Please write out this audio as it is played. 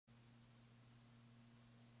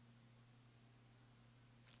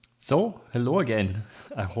So, hello again.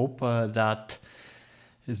 I hope that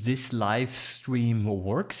this live stream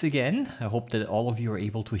works again. I hope that all of you are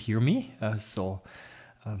able to hear me.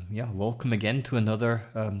 Yeah, welcome again to another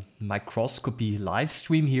microscopy live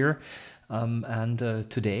stream here.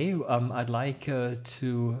 Today I'd like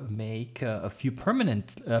to make a few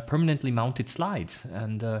permanently mounted slides,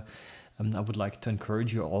 and I would like to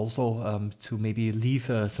encourage you also to maybe leave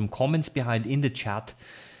some comments behind in the chat.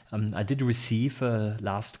 I did receive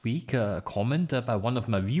last week a comment by one of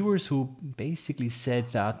my viewers who basically said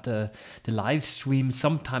that the live stream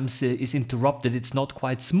sometimes is interrupted. It's not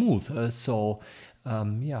quite smooth.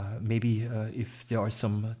 Yeah, maybe if there are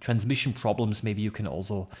some transmission problems, maybe you can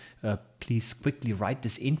also please quickly write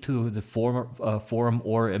this into the forum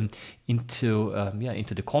or into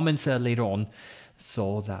the comments later on,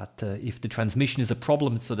 so that if the transmission is a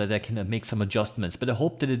problem, so that I can make some adjustments. But I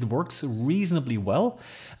hope that it works reasonably well.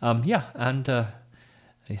 Hi,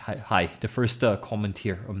 the first comment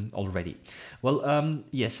here already. Well,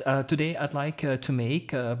 yes, today I'd like to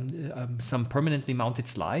make some permanently mounted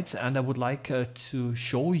slides, and I would like to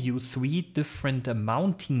show you three different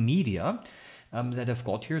mounting media that I've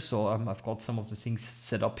got here. So I've got some of the things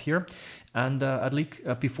set up here, and I'd like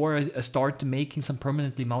before I start making some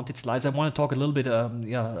permanently mounted slides, I want to talk a little bit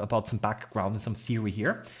about some background and some theory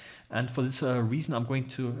here. And for this reason, I'm going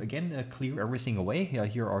to again clear everything away.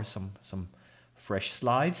 Here are some fresh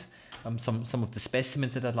slides, some of the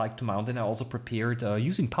specimens that I'd like to mount, and I also prepared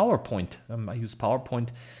using PowerPoint. I use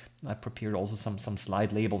PowerPoint. I prepared also some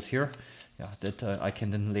slide labels here, that I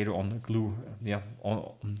can then later on glue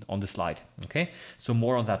on the slide. Okay, so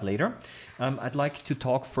more on that later. I'd like to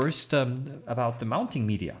talk first about the mounting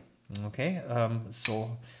media. Okay,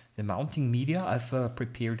 so the mounting media, I've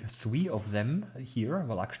prepared three of them here.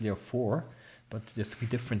 Well, actually there are four, but there's three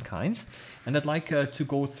different kinds, and I'd like to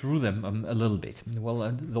go through them a little bit.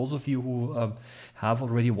 Well, those of you who have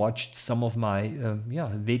already watched some of my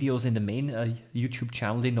videos in the main YouTube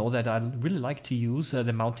channel, they know that I really like to use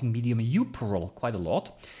the mounting medium UPRL quite a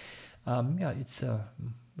lot. It's a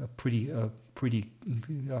pretty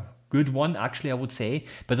good one, actually, I would say,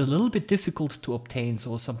 but a little bit difficult to obtain.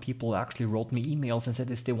 So some people actually wrote me emails and said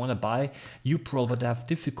if they want to buy UPRL but they have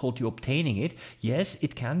difficulty obtaining it. Yes,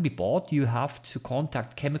 it can be bought. You have to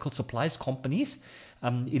contact chemical supplies companies.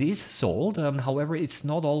 It is sold, however, it's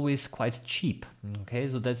not always quite cheap. Okay,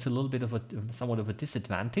 so that's a little bit of somewhat of a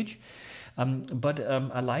disadvantage. But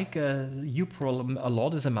I like UPRL a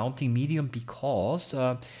lot as a mounting medium because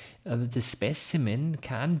the specimen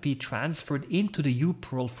can be transferred into the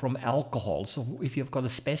UPRL from alcohol. So if you've got a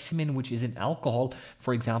specimen which is in alcohol,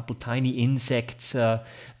 for example, tiny insects or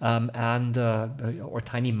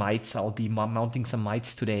tiny mites, I'll be mounting some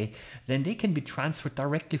mites today, then they can be transferred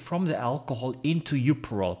directly from the alcohol into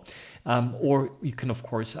UPRL. Or you can, of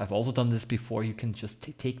course, I've also done this before, you can just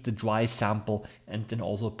take the dry sample and then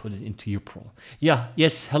also put it into UPRL.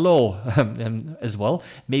 Yes, hello as well.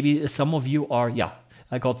 Maybe some of you are,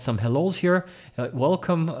 I got some hellos here.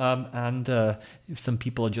 Welcome, and if some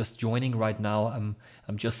people are just joining right now, I'm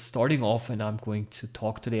just starting off, and I'm going to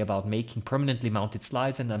talk today about making permanently mounted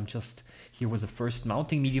slides, and I'm just here with the first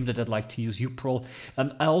mounting medium that I'd like to use, UPRL.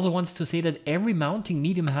 I also want to say that every mounting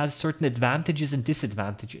medium has certain advantages and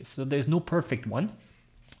disadvantages, so there's no perfect one.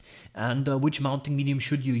 And which mounting medium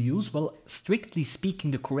should you use? Well, strictly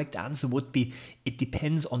speaking, the correct answer would be it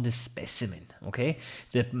depends on the specimen. Okay,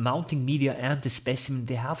 the mounting media and the specimen,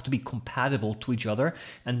 they have to be compatible to each other,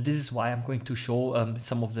 and this is why I'm going to show I'm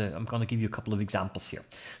going to give you a couple of examples here.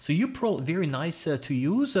 So UPRL, very nice to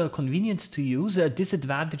use, convenient to use.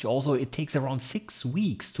 Disadvantage also, it takes around 6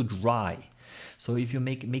 weeks to dry. So if you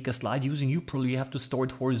make a slide using UPRL, you have to store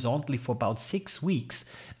it horizontally for about 6 weeks.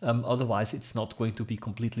 Otherwise, it's not going to be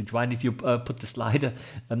completely dry. And if you put the slide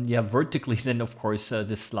vertically, then of course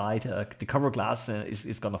the slide, the cover glass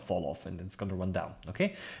is going to fall off and it's going to run down.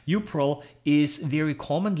 Okay, UPRL is very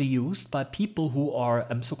commonly used by people who are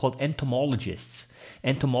so-called entomologists.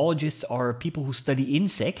 Entomologists are people who study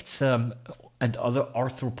insects and other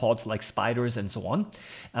arthropods like spiders and so on.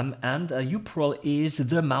 UPRL is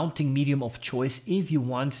the mounting medium of choice if you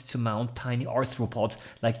want to mount tiny arthropods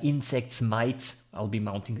like insects, mites. I'll be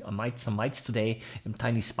mounting some mites today, and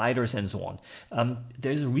tiny spiders and so on.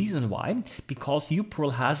 There's a reason why, because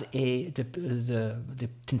UPRL has the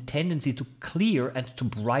tendency to clear and to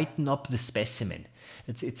brighten up the specimen.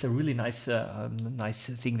 It's a really nice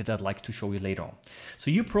thing that I'd like to show you later on. So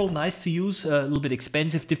UPRL, nice to use, a little bit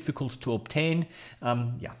expensive, difficult to obtain.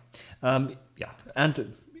 And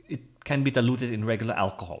it can be diluted in regular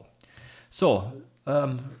alcohol. So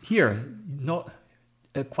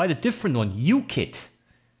quite a different one, UKIT.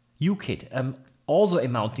 also a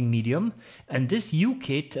mounting medium, and this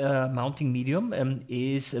UKIT mounting medium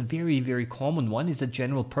is a very, very common one. It's a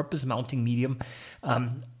general purpose mounting medium,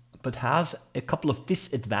 but has a couple of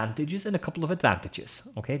disadvantages and a couple of advantages.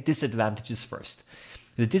 Okay, disadvantages first.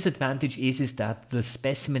 The disadvantage is that the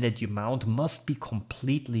specimen that you mount must be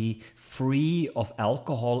completely free of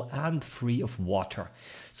alcohol and free of water.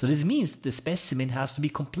 So this means the specimen has to be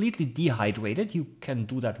completely dehydrated. You can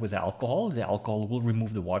do that with alcohol. The alcohol will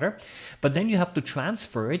remove the water. But then you have to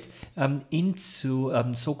transfer it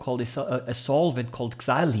into so-called a solvent called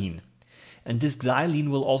xylene. And this xylene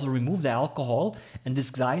will also remove the alcohol, and this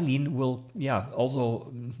xylene will,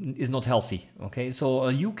 also is not healthy. Okay, so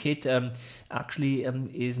a UKIT actually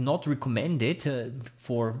is not recommended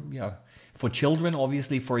for children.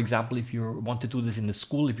 Obviously, for example, if you want to do this in the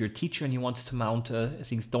school, if you're a teacher and you want to mount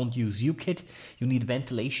things, don't use UKIT. You need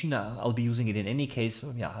ventilation. I'll be using it in any case.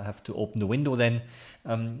 I have to open the window then.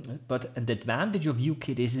 But the advantage of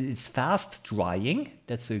UKIT is it's fast drying.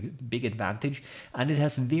 That's a big advantage, and it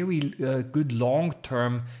has very good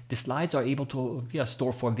long-term. The slides are able to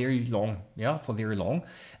store for very long,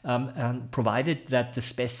 and provided that the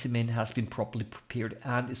specimen has been properly prepared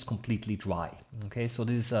and is completely dry. Okay, so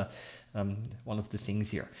this is one of the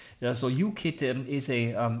things here. So UKIT is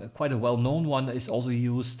a quite a well-known one. It's also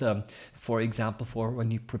used, for example, for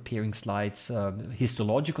when you're preparing slides,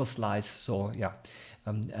 histological slides. So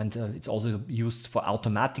and it's also used for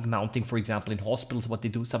automatic mounting. For example, in hospitals, what they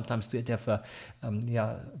do sometimes they have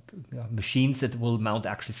machines that will mount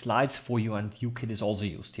actually slides for you, and UKIT is also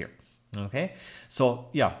used here. Okay, so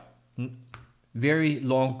very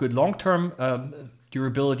good long-term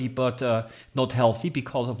durability, but not healthy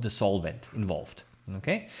because of the solvent involved.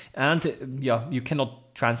 Okay, and you cannot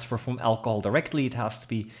transfer from alcohol directly. It has to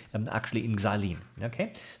be actually in xylene.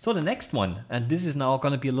 Okay, so the next one, and this is now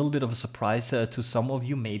going to be a little bit of a surprise to some of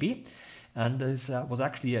you maybe, and this was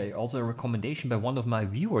actually also a recommendation by one of my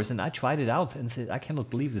viewers, and I tried it out and said, I cannot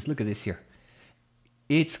believe this. Look at this here.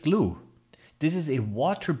 It's glue. This is a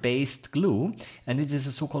water-based glue, and it is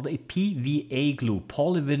a so-called a PVA glue,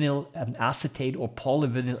 polyvinyl acetate or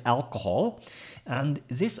polyvinyl alcohol. And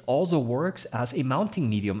this also works as a mounting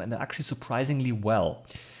medium, and actually surprisingly well.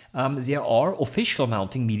 There are official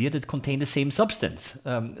mounting media that contain the same substance.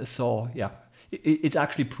 It's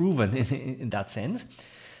actually proven in that sense.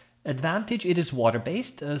 Advantage, it is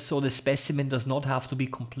water-based, so the specimen does not have to be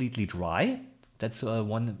completely dry. That's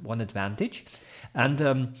one advantage. And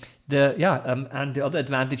the other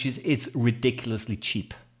advantage is it's ridiculously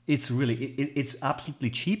cheap. It's absolutely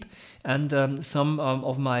cheap. And some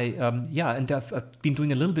of my and I've been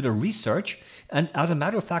doing a little bit of research, and as a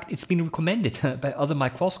matter of fact, it's been recommended by other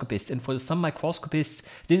microscopists. And for some microscopists,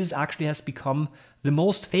 this actually has become the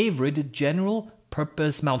most favorite general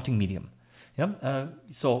purpose mounting medium.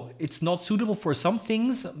 So it's not suitable for some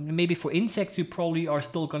things. Maybe for insects, you probably are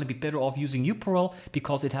still going to be better off using Uparol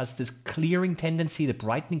because it has this clearing tendency, the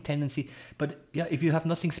brightening tendency. But if you have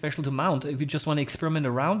nothing special to mount, if you just want to experiment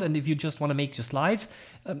around, and if you just want to make your slides,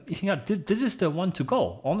 this is the one to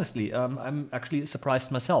go. Honestly, I'm actually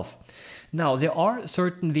surprised myself. Now, there are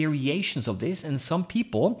certain variations of this, and some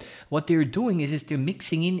people, what they're doing is they're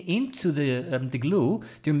mixing into the glue,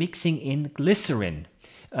 they're mixing in glycerin.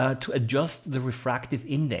 To adjust the refractive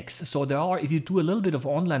index. So there are, if you do a little bit of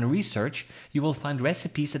online research, you will find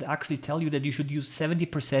recipes that actually tell you that you should use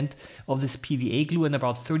 70% of this PVA glue and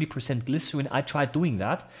about 30% glycerin. I tried doing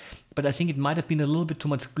that, but I think it might have been a little bit too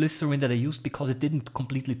much glycerin that I used because it didn't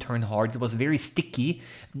completely turn hard. It was very sticky,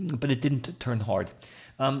 but it didn't turn hard.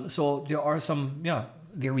 So there are some,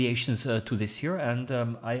 variations to this here, and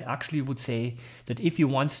I actually would say that if you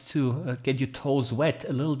want to get your toes wet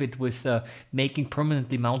a little bit with making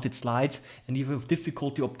permanently mounted slides, and you have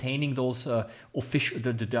difficulty obtaining those official,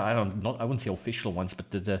 I wouldn't say official ones,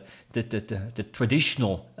 but the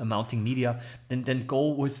traditional mounting media, then go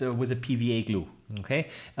with a PVA glue. Okay,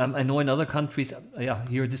 I know in other countries,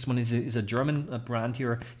 here this one is a German brand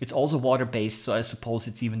here. It's also water-based, so I suppose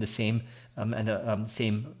it's even the same and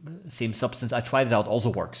same substance. I tried it out, also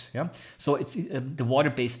works. So it's the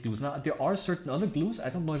water-based glues. Now there are certain other glues. I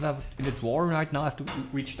don't know if I have in the drawer right now. I have to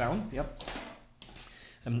reach down.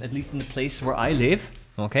 At least in the place where I live.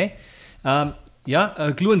 Okay.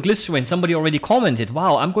 Glue and glycerin. Somebody already commented.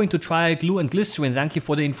 Wow, I'm going to try glue and glycerin. Thank you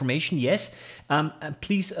for the information. Yes,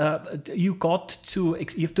 please. You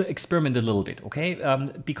have to experiment a little bit, okay?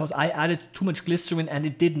 Because I added too much glycerin and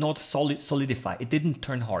it did not solidify. It didn't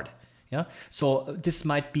turn hard. So this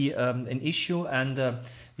might be an issue, and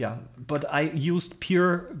but I used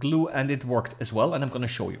pure glue and it worked as well, and I'm going to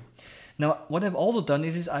show you. Now, what I've also done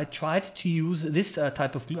is I tried to use this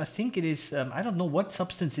type of glue. I think it is, I don't know what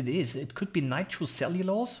substance it is. It could be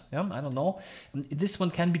nitrocellulose. Yeah, I don't know. This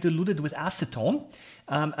one can be diluted with acetone.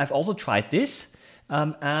 I've also tried this.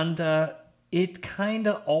 It kind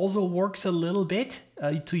of also works a little bit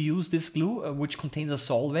to use this glue, which contains a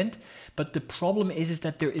solvent. But the problem is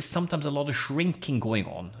that there is sometimes a lot of shrinking going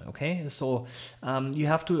on. Okay, so you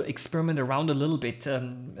have to experiment around a little bit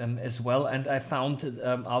as well. And I found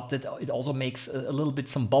out that it also makes a little bit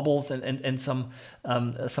some bubbles and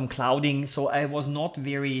some clouding. So I was not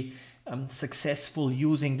very successful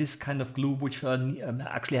using this kind of glue, which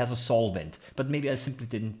actually has a solvent, but maybe I simply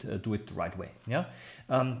didn't do it the right way. Yeah,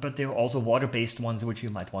 but there are also water-based ones which you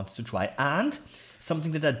might want to try, and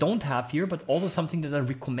something that I don't have here, but also something that I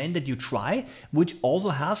recommend that you try, which also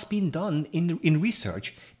has been done in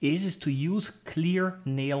research, is to use clear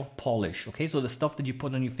nail polish. Okay, so the stuff that you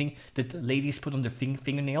put on your finger, that ladies put on their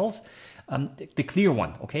fingernails. The clear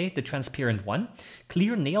one, okay, the transparent one.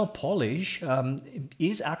 Clear nail polish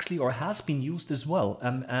is actually, or has been used as well,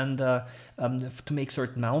 to make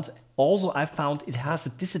certain mounts. Also, I found it has a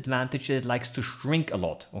disadvantage that it likes to shrink a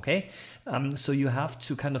lot, okay? So you have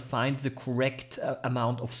to kind of find the correct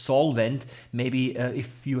amount of solvent. Maybe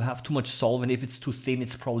if you have too much solvent, if it's too thin,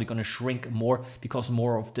 it's probably going to shrink more because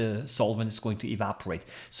more of the solvent is going to evaporate.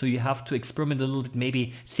 So you have to experiment a little bit,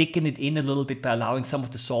 maybe thicken it in a little bit by allowing some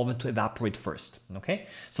of the solvent to evaporate first, okay?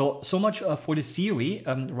 So much for the theory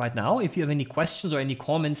right now. If you have any questions or any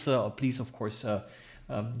comments, please, of course,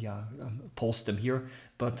 post them here.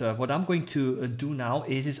 But what I'm going to do now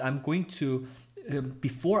is I'm going to,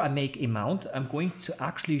 before I make a mount, I'm going to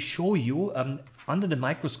actually show you under the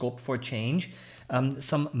microscope for a change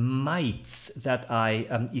some mites that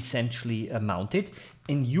I essentially mounted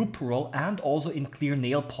in Uperol and also in clear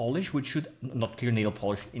nail polish, which should, not clear nail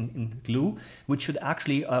polish, in glue, which should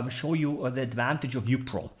actually show you the advantage of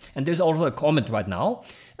Uperol. And there's also a comment right now.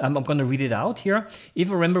 I'm going to read it out here. If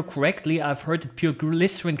I remember correctly, I've heard that pure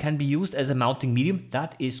glycerin can be used as a mounting medium.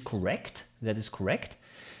 That is correct. That is correct.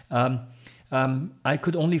 I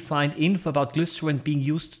could only find info about glycerin being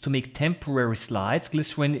used to make temporary slides.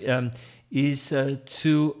 Glycerin is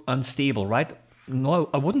too unstable, right? No,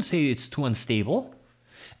 I wouldn't say it's too unstable.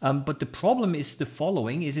 But the problem is the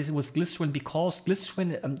following, is with glycerin, because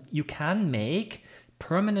glycerin, you can make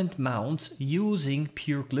permanent mounts using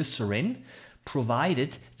pure glycerin,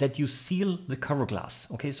 provided that you seal the cover glass.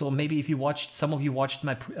 Okay, so maybe if you watched, some of you watched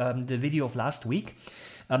my the video of last week,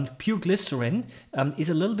 pure glycerin is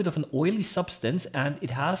a little bit of an oily substance, and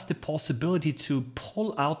it has the possibility to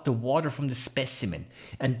pull out the water from the specimen,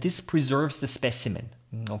 and this preserves the specimen.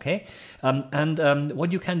 Okay,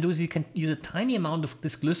 what you can do is you can use a tiny amount of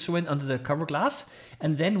this glycerin under the cover glass,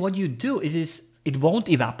 and then what you do is it won't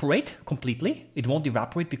evaporate completely. It won't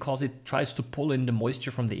evaporate because it tries to pull in the moisture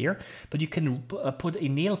from the air, but you can put a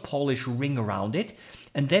nail polish ring around it.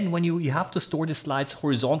 And then when you have to store the slides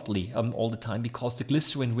horizontally all the time, because the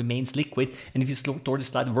glycerin remains liquid. And if you store the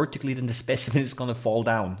slide vertically, then the specimen is going to fall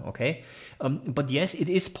down. Okay, but yes, it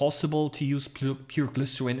is possible to use pure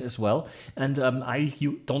glycerin as well. And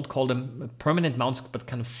you don't call them permanent mounts, but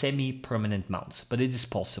kind of semi-permanent mounts. But it is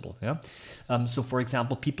possible. Yeah. So for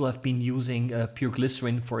example, people have been using pure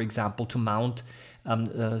glycerin, for example, to mount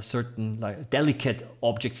certain like delicate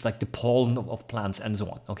objects like the pollen of plants and so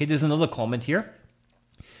on. Okay, there's another comment here.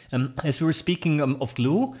 As we were speaking of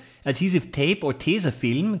glue, adhesive tape or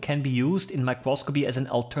tesafilm can be used in microscopy as an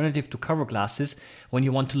alternative to cover glasses when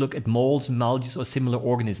you want to look at molds, mildews, or similar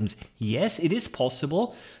organisms. Yes, it is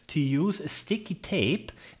possible to use sticky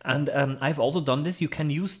tape, and I've also done this. You can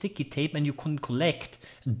use sticky tape and you can collect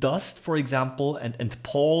dust, for example, and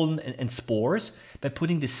pollen and spores by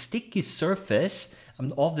putting the sticky surface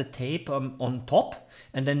of the tape on top,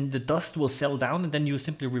 and then the dust will settle down, and then you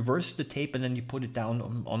simply reverse the tape and then you put it down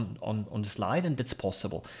on the slide, and that's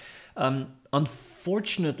possible.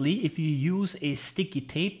 Unfortunately, if you use a sticky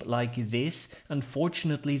tape like this,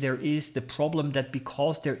 unfortunately there is the problem that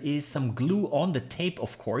because there is some glue on the tape,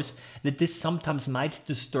 of course, that this sometimes might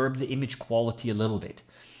disturb the image quality a little bit.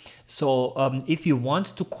 So if you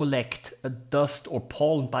want to collect dust or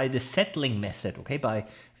pollen by the settling method, okay, by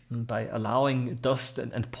allowing dust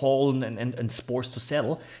and pollen and spores to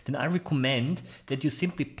settle, then I recommend that you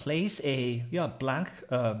simply place a blank,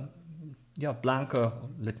 put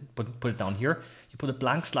it down here. You put a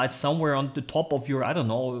blank slide somewhere on the top of your, I don't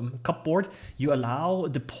know, cupboard. You allow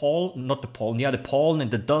the pollen, not the pollen, yeah, the pollen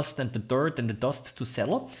and the dust and the dirt and the dust to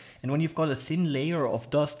settle. And when you've got a thin layer of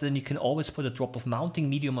dust, then you can always put a drop of mounting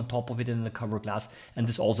medium on top of it in the cover glass, and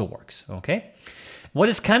this also works, okay? What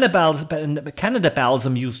is Canada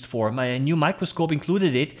balsam used for? My new microscope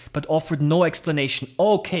included it, but offered no explanation.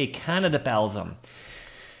 Okay, Canada balsam.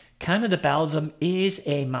 Canada balsam is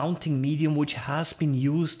a mounting medium which has been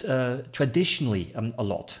used traditionally a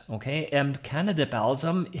lot. Okay, Canada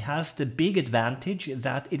balsam has the big advantage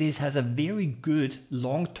that it has a very good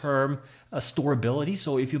long-term storability.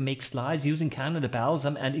 So if you make slides using Canada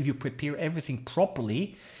balsam and if you prepare everything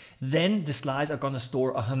properly, then the slides are going to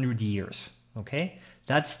store 100 years. Okay,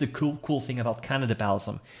 that's the cool thing about Canada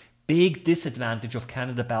balsam. Big disadvantage of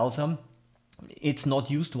Canada balsam: it's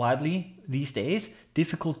not used widely these days,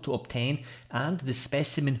 difficult to obtain, and the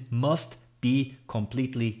specimen must be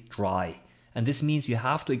completely dry. And this means you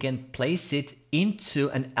have to again place it into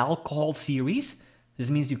an alcohol series. This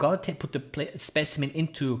means you got to put the specimen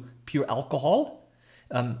into pure alcohol,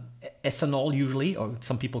 ethanol usually, or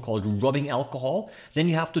some people call it rubbing alcohol. Then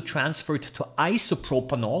you have to transfer it to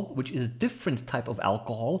isopropanol, which is a different type of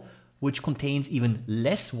alcohol, which contains even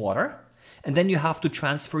less water. And then you have to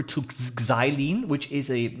transfer to xylene, which is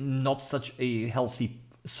not such a healthy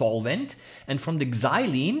solvent. And from the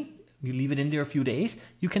xylene, you leave it in there a few days,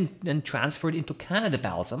 you can then transfer it into Canada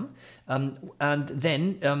balsam. And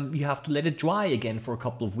then you have to let it dry again for a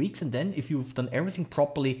couple of weeks. And then if you've done everything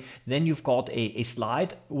properly, then you've got a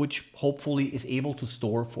slide which hopefully is able to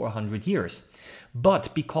store for 100 years.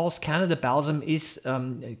 But because Canada balsam is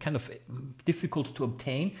kind of difficult to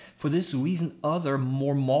obtain, for this reason, other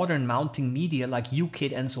more modern mounting media like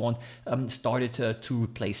UKIT and so on started to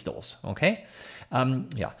replace those. Okay,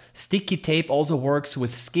 yeah, sticky tape also works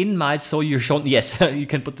with skin mites. So you're shown, yes, you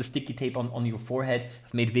can put the sticky tape on your forehead.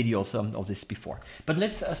 I've made videos of this before. But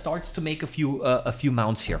let's start to make a few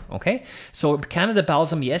mounts here. Okay, so Canada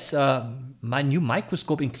balsam, yes, my new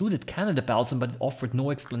microscope included Canada balsam, but it offered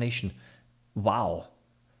no explanation. Wow.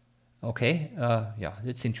 Okay. Yeah,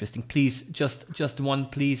 it's interesting. Please, just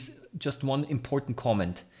one important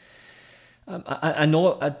comment. I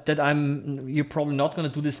know that you're probably not going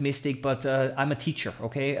to do this mistake, but I'm a teacher.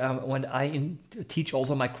 Okay. When I teach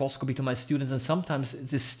also microscopy to my students, and sometimes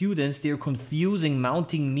the students, they're confusing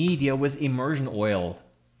mounting media with immersion oil.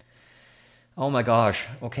 Oh my gosh,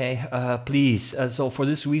 okay, please. So for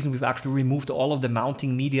this reason, we've actually removed all of the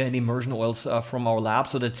mounting media and immersion oils from our lab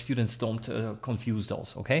so that students don't confuse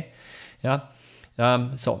those, okay? Yeah.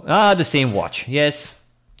 The same watch, yes.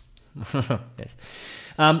 Yes.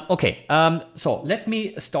 Okay, so let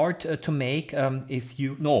me start to make,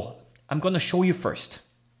 I'm gonna show you first,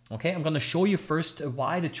 okay? I'm gonna show you first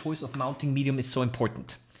why the choice of mounting medium is so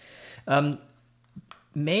important.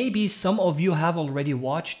 Maybe some of you have already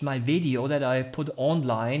watched my video that I put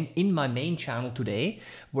online in my main channel today,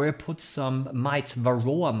 where I put some mites,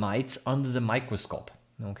 Varroa mites, under the microscope.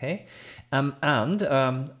 Okay,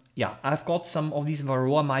 yeah, I've got some of these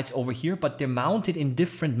Varroa mites over here, but they're mounted in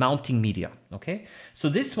different mounting media. Okay, so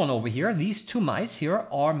this one over here, these two mites here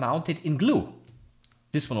are mounted in glue.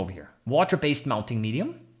 This one over here, water-based mounting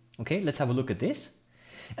medium. Okay, let's have a look at this.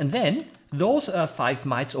 And then those 5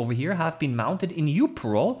 mites over here have been mounted in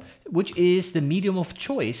Uperol, which is the medium of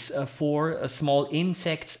choice for small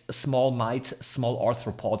insects, small mites, small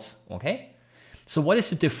arthropods. Okay, so what is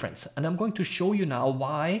the difference? And I'm going to show you now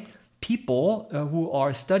why people who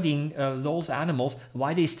are studying those animals,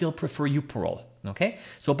 why they still prefer Uperol. Okay,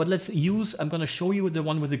 so but I'm going to show you the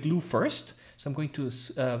one with the glue first. So I'm going to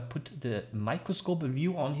put the microscope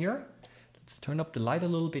view on here. Let's turn up the light a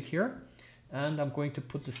little bit here. And I'm going to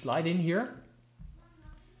put the slide in here.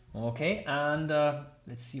 Okay, and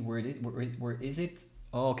let's see where is it?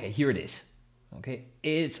 Okay, here it is. Okay,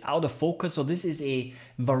 it's out of focus. So this is a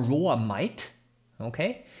Varroa mite.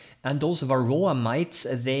 Okay, and those Varroa mites,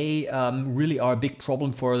 they really are a big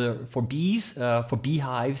problem for bees, for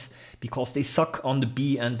beehives, because they suck on the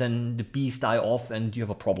bee and then the bees die off and you have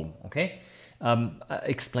a problem. Okay. I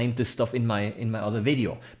explained this stuff in my other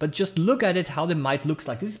video, but just look at it, how the mite looks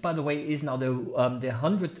like. This, by the way, is now the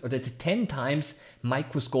 100 or the 10 times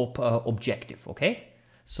microscope objective. Okay,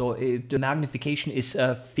 so the magnification is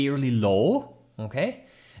fairly low. Okay,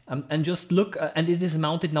 and just look, and it is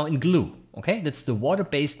mounted now in glue. Okay, that's the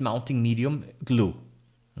water-based mounting medium glue.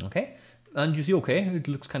 Okay. And you see, okay, it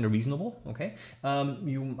looks kind of reasonable. Okay,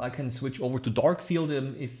 I can switch over to dark field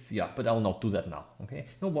but I will not do that now. Okay,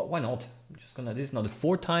 no, why not? I'm just gonna, this is now the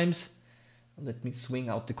 4 times. Let me swing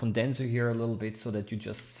out the condenser here a little bit so that you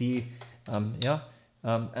just see, and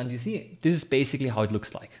you see, this is basically how it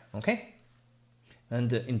looks like. Okay,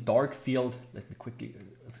 And in dark field, let me quickly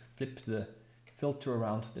flip the filter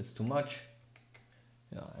around. That's too much.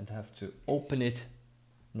 Yeah, and have to open it.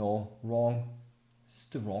 No, wrong. This is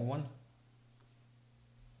the wrong one.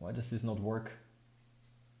 Why does this not work?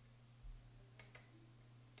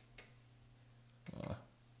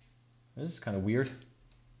 This is kind of weird.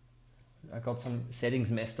 I got some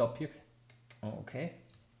settings messed up here. Okay.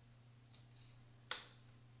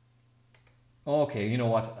 Okay, you know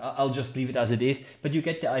what? I'll just leave it as it is. But you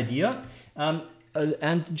get the idea.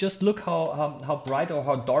 And just look how bright or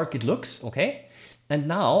how dark it looks. Okay. And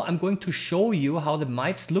now I'm going to show you how the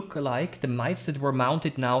mites look like, the mites that were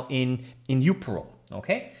mounted now in uPearl.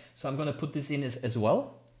 Okay. So I'm going to put this in as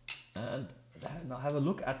well. And now have a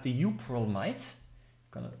look at the uPearl mites.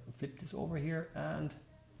 I'm going to flip this over here, and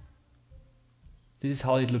this is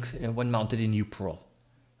how it looks when mounted in uPearl.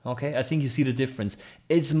 Okay, I think you see the difference.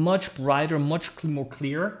 It's much brighter, much more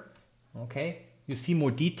clear. Okay, you see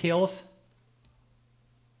more details.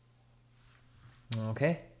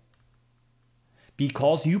 Okay,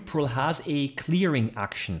 because uPearl has a clearing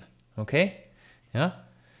action. Okay, yeah.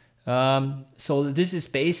 So this is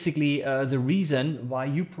basically the reason why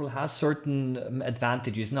uPearl has certain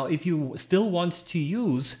advantages. Now, if you still want to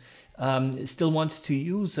use a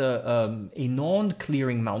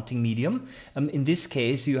non-clearing mounting medium, in this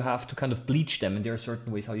case you have to kind of bleach them, and there are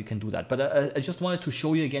certain ways how you can do that. But I just wanted to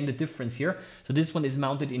show you again the difference here. So this one is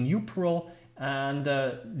mounted in uPearl, and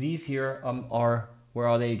these here are, where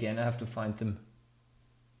are they again? I have to find them.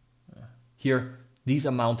 Here, these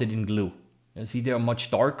are mounted in glue. You see, they are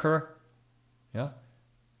much darker, yeah,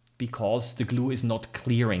 because the glue is not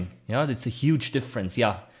clearing. Yeah, that's a huge difference.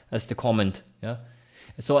 Yeah, that's the comment. Yeah,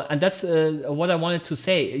 so and that's what I wanted to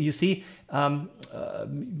say. You see,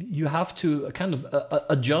 you have to kind of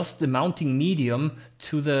adjust the mounting medium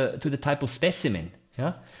to the type of specimen.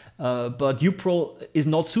 Yeah. But uPearl is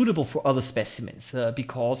not suitable for other specimens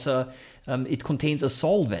because it contains a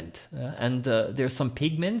solvent, and there's some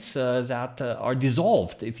pigments that are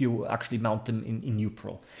dissolved if you actually mount them in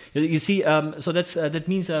uPearl. You see, so that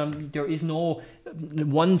means there is no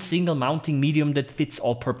one single mounting medium that fits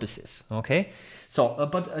all purposes. Okay, so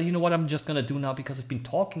but you know what I'm just gonna do now, because I've been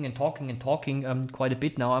talking and talking and talking quite a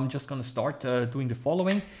bit now. I'm just gonna start doing the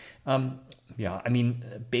following. Yeah, I mean,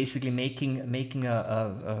 basically making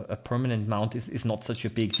a permanent mount is not such a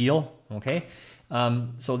big deal. Okay,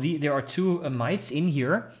 so there are two mites in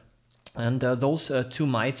here, and those two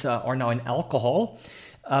mites are now in alcohol.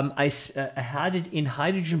 I had it in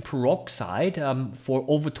hydrogen peroxide for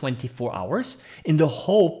over 24 hours in the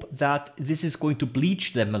hope that this is going to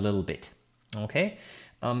bleach them a little bit. Okay,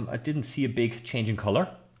 I didn't see a big change in color,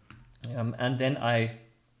 and then I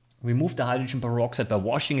removed the hydrogen peroxide by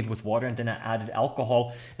washing it with water, and then I added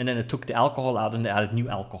alcohol, and then I took the alcohol out and added new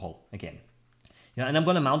alcohol again. Yeah, and I'm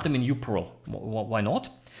going to mount them in uPearl. Why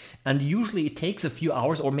not? And usually it takes a few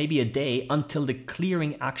hours or maybe a day until the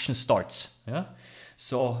clearing action starts. Yeah,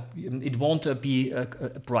 so it won't be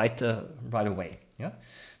bright right away. Yeah,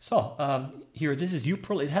 so here, this is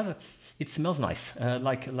uPearl. It smells nice,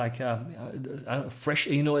 like fresh,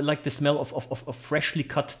 you know, like the smell of freshly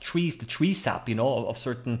cut trees, the tree sap, you know, of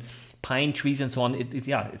certain pine trees and so on.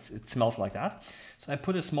 It smells like that. So I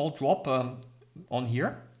put a small drop on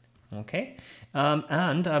here, okay,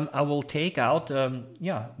 and I will take out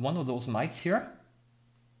one of those mites here,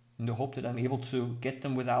 in the hope that I'm able to get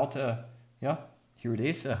them without here it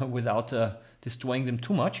is, without destroying them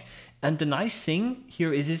too much. And the nice thing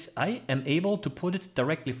here is I am able to put it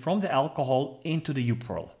directly from the alcohol into the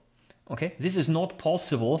uPearl. Okay, this is not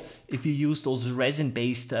possible if you use those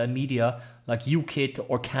resin-based media like UKIT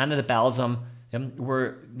or Canada Balsam,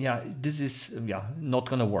 where this is not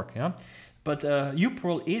gonna work. Yeah, but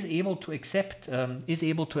uPearl is able to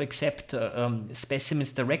accept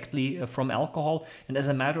specimens directly from alcohol, and as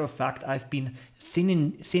a matter of fact, I've been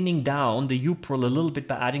thinning down the uPearl a little bit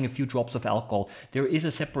by adding a few drops of alcohol. There is a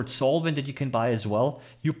separate solvent that you can buy as well,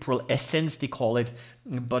 uPearl Essence they call it,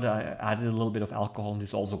 but I added a little bit of alcohol, and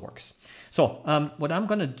this also works. So what I'm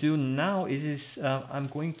gonna do now is I'm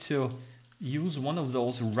going to use one of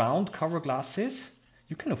those round cover glasses.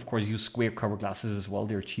 You can, of course, use square cover glasses as well.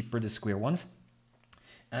 They're cheaper, the square ones.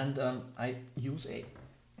 And I use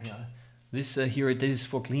this is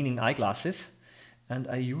for cleaning eyeglasses. And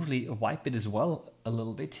I usually wipe it as well a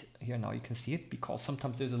little bit. Here now you can see it, because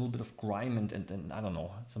sometimes there's a little bit of grime and I don't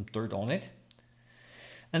know, some dirt on it.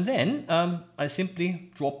 And then I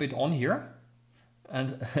simply drop it on here.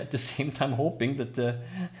 And at the same time hoping that the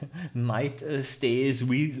mite stays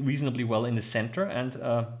reasonably well in the center. And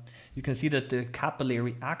you can see that the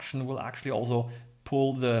capillary action will actually also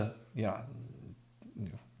pull the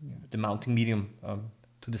the mounting medium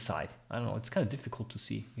to the side. I don't know, it's kind of difficult to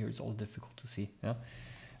see. Here it's all difficult to see, yeah.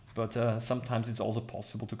 But sometimes it's also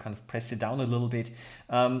possible to kind of press it down a little bit.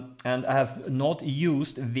 And I have not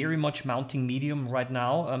used very much mounting medium right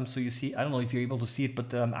now. So you see, I don't know if you're able to see it,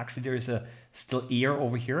 but actually there is still air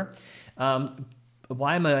over here.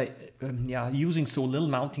 Why am I using so little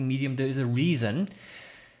mounting medium? There is a reason.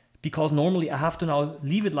 Because normally I have to now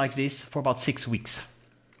leave it like this for about 6 weeks.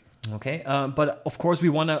 Okay, but of course we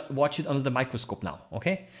want to watch it under the microscope now.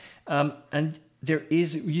 Okay, and there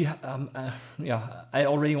is, I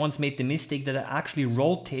already once made the mistake that I actually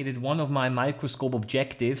rotated one of my microscope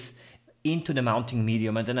objectives into the mounting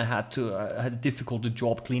medium, and then I had a difficult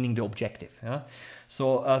job cleaning the objective. Yeah?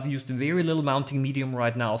 So I've used very little mounting medium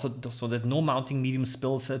right now, so that no mounting medium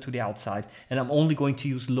spills to the outside, and I'm only going to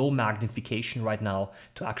use low magnification right now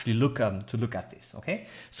to actually look at this. Okay,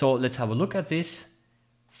 so let's have a look at this.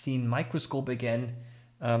 See in microscope again,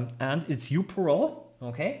 and it's Uperol.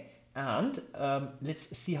 Okay. And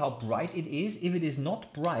let's see how bright it is. If it is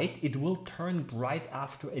not bright, it will turn bright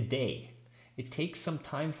after a day. It takes some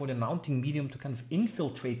time for the mounting medium to kind of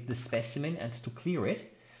infiltrate the specimen and to clear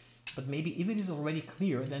it. But maybe if it is already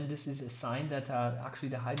clear, then this is a sign that actually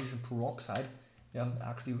the hydrogen peroxide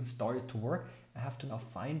actually started to work. I have to now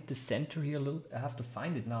find the center here a little. I have to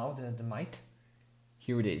find it now, the mite.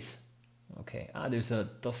 Here it is. Okay, there's a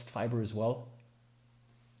dust fiber as well.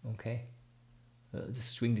 Okay. The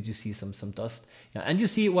string that you see some dust, yeah, and you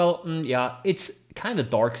see, well, it's kind of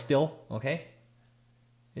dark still. Okay,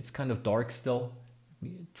 it's kind of dark still.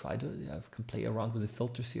 Let me try to can play around with the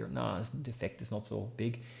filters here. No, the effect is not so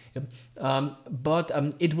big, but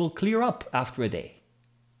it will clear up after a day.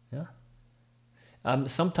 Yeah.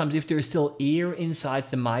 Sometimes if there is still air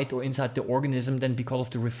inside the mite or inside the organism, then because of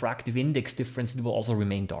the refractive index difference, it will also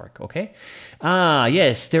remain dark. Okay.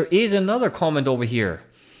 Yes, there is another comment over here.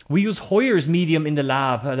 We use Hoyer's medium in the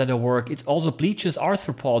lab that I work. It also bleaches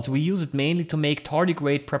arthropods. We use it mainly to make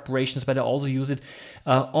tardigrade preparations, but I also use it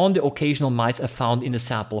on the occasional mites I found in the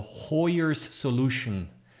sample. Hoyer's solution.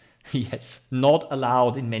 Yes, not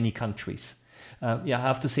allowed in many countries. I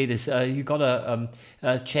have to say this. You gotta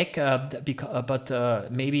check, but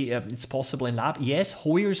maybe it's possible in lab. Yes,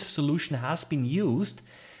 Hoyer's solution has been used.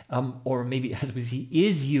 Or maybe, as we see,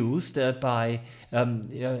 is used in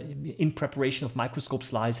preparation of microscope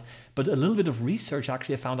slides. But a little bit of research,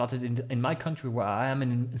 actually, I found out that in my country, where I am,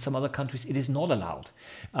 and in some other countries, it is not allowed.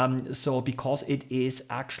 So because it is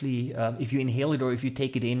actually, if you inhale it or if you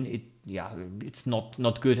take it in, it's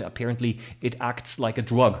not good. Apparently, it acts like a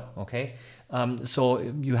drug. Okay. So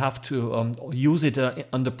you have to use it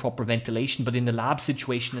under proper ventilation, but in the lab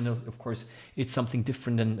situation, and of course, it's something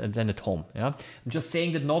different than at home. Yeah, I'm just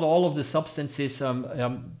saying that not all of the substances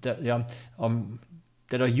that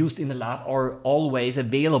are used in the lab are always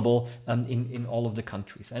available in all of the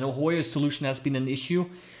countries. I know Hoyer's solution has been an issue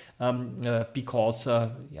because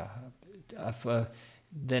I've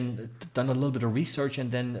then done a little bit of research,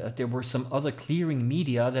 and then there were some other clearing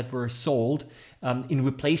media that were sold in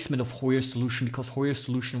replacement of Hoyer's solution, because Hoyer's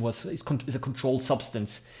solution is a controlled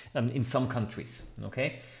substance in some countries.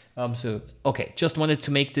 Okay, just wanted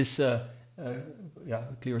to make this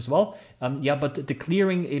clear as well. But the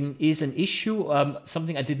clearing is an issue.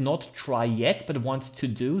 Something I did not try yet, but want to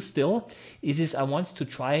do still is I want to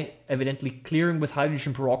try. Evidently, clearing with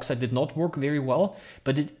hydrogen peroxide did not work very well,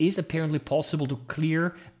 but it is apparently possible to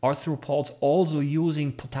clear arthropods also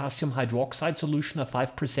using potassium hydroxide solution of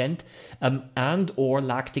 5% and or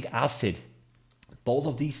lactic acid. Both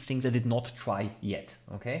of these things I did not try yet.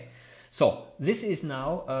 Okay, so this is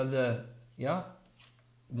now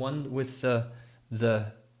one with the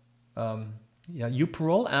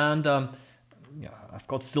Uperol, and I've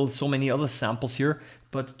got still so many other samples here,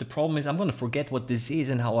 but the problem is I'm going to forget what this is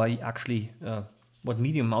and how I actually what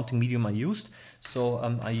mounting medium I used. So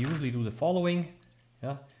I usually do the following.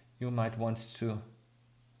 You might want to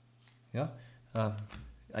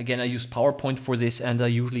again, I use PowerPoint for this, and I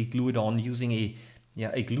usually glue it on using a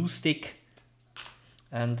glue stick.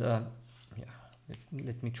 And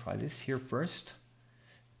let me try this here first.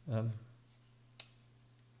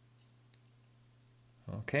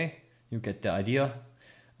 Okay, you get the idea.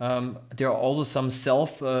 There are also some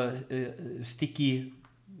sticky,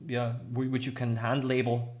 which you can hand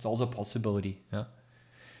label. It's also a possibility. Yeah.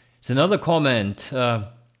 It's another comment.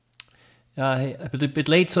 A bit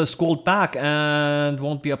late, so I scrolled back and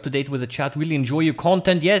won't be up to date with the chat. Really enjoy your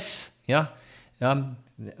content. Yes. Yeah.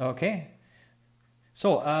 Okay.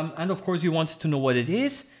 So, and of course you want to know what it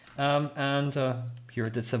is. Here,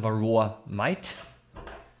 that's a Varroa mite.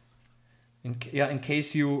 in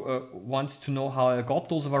case you want to know how I got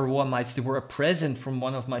those varroa mites, they were a present from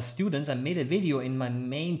one of my students. I made a video in my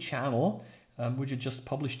main channel, which I just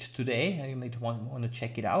published today. You might want to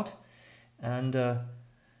check it out. And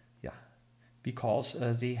yeah, because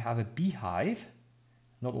they have a beehive,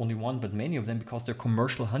 not only one, but many of them, because they're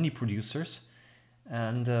commercial honey producers.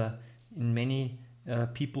 And in many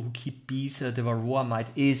people who keep bees, the varroa mite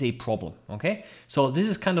is a problem. Okay, so this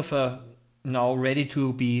is kind of now ready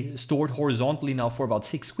to be stored horizontally now for about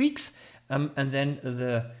 6 weeks, and then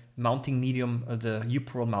the mounting medium, the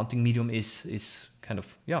Uparol mounting medium is kind of,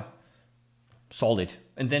 yeah, solid,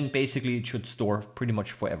 and then basically it should store pretty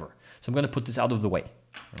much forever. So I'm going to put this out of the way.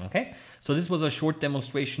 Okay, so this was a short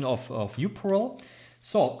demonstration of Uparol.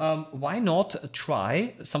 So why not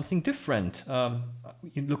try something different?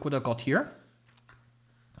 You look what I got here,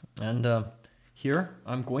 and here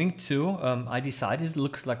I'm going to, I decided it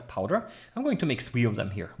looks like powder. I'm going to make 3 of them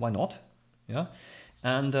here. Why not? Yeah.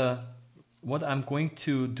 And what I'm going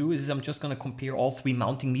to do is I'm just going to compare all 3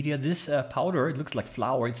 mounting media. This powder, it looks like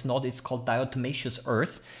flour. It's not. It's called diatomaceous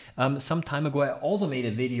earth. Some time ago, I also made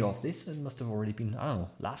a video of this. It must have already been, I don't know,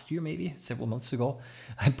 last year maybe, several months ago.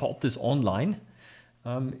 I bought this online.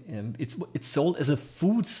 It's sold as a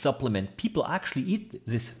food supplement. People actually eat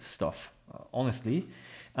this stuff, honestly.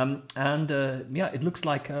 Yeah, it looks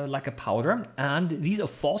like a powder, and these are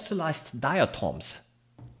fossilized diatoms.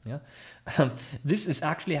 Yeah, this is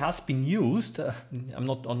actually has been used. I'm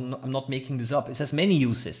not making this up. It has many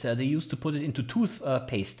uses. They used to put it into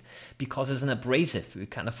toothpaste because it's an abrasive,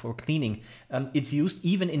 kind of for cleaning. It's used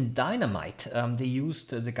even in dynamite. They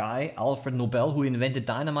used the guy Alfred Nobel, who invented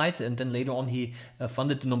dynamite, and then later on he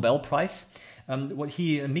funded the Nobel Prize. What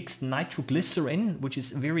he mixed nitroglycerin, which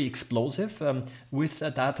is very explosive, with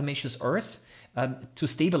diatomaceous earth to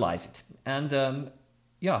stabilize it. And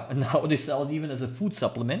yeah, and now they sell it even as a food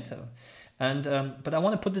supplement. But I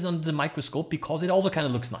want to put this under the microscope because it also kind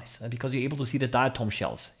of looks nice, because you're able to see the diatom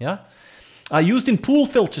shells. Yeah, used in pool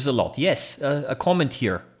filters a lot. Yes, a comment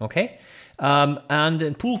here. Okay, and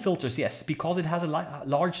in pool filters, yes, because it has a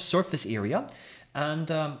large surface area.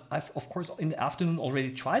 And I've, of course, in the afternoon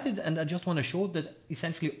already tried it, and I just want to show that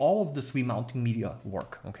essentially all of the 3 mounting media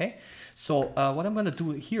work. Okay, so what I'm going to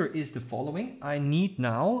do here is the following. I need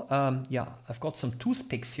now, yeah, I've got some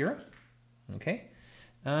toothpicks here. Okay,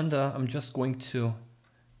 and I'm just going to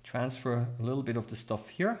transfer a little bit of the stuff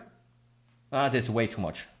here. That's way too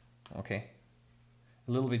much. Okay,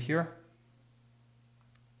 a little bit here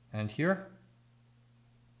and here.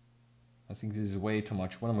 I think this is way too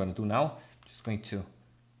much. What I'm going to do now, just going to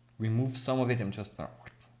remove some of it. I'm just going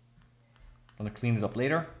to clean it up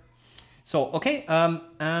later. So, okay,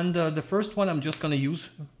 and the first one I'm just going to use,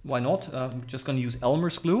 why not? I'm just going to use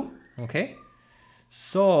Elmer's glue. Okay,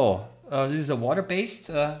 so this is a water-based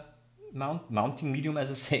mounting medium,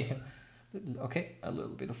 as I say. Okay, a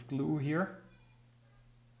little bit of glue here.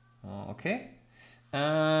 Okay,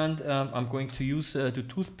 and I'm going to use the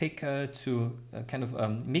toothpick to kind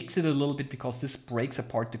of mix it a little bit, because this breaks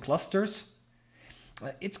apart the clusters.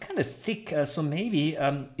 It's kind of thick, so maybe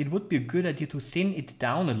it would be a good idea to thin it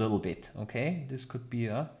down a little bit. Okay, this could be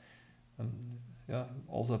yeah,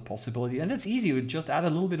 also a possibility, and it's easy. You just add a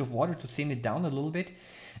little bit of water to thin it down a little bit,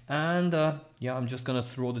 and yeah, I'm just gonna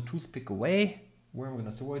throw the toothpick away. Where am I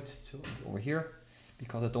gonna throw it? Over here,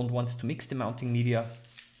 because I don't want to mix the mounting media.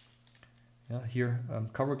 Yeah, here,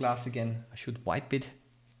 cover glass again. I should wipe it.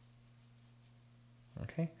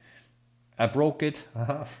 Okay. I broke it.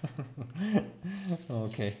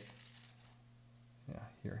 Okay.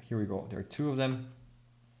 Yeah, here we go. There are 2 of them.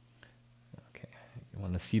 Okay, you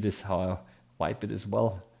want to see this, how I wipe it as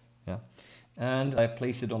well. Yeah, and I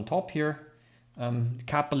place it on top here.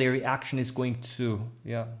 Capillary action is going to,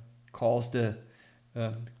 yeah, cause the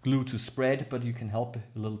glue to spread, but you can help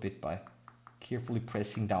a little bit by carefully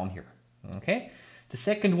pressing down here. Okay, the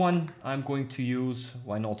second one I'm going to use,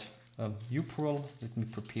 why not, Uparol. Let me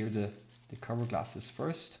prepare the cover glasses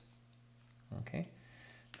first. Okay,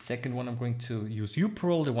 the second one I'm going to use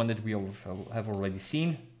Uparol, the one that we have already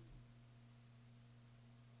seen.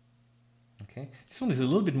 Okay, this one is a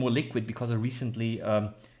little bit more liquid because I recently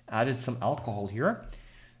added some alcohol here,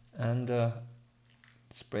 and it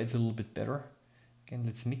spreads a little bit better. Again,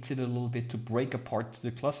 let's mix it a little bit to break apart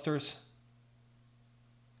the clusters.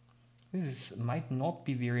 This might not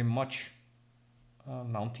be very much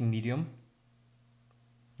mounting medium.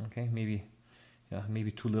 Okay, maybe, yeah, maybe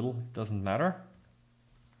too little, it doesn't matter.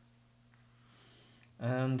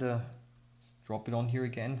 And drop it on here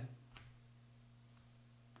again.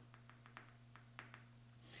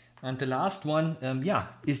 And the last one, yeah,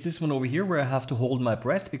 is this one over here, where I have to hold my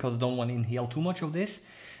breath because I don't want to inhale too much of this.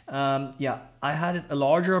 Yeah, I had a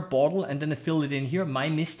larger bottle and then I filled it in here. My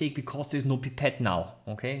mistake, because there's no pipette now.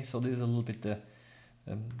 Okay, so this is a little bit the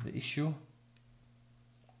issue.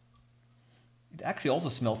 It actually also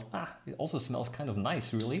smells, it also smells kind of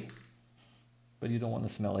nice, really. But you don't want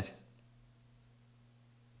to smell it.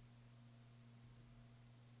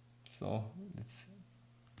 So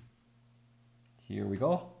here we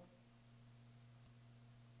go.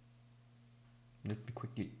 Let me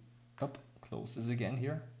quickly close this again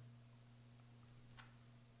here.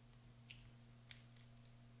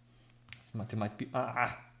 There might be,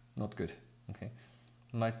 not good. Okay,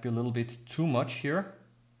 might be a little bit too much here.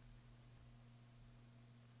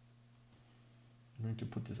 I'm going to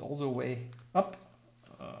put this also away.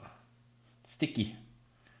 Sticky.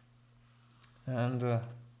 And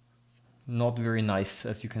not very nice,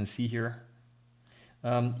 as you can see here.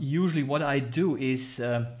 Usually what I do is,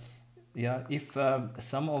 if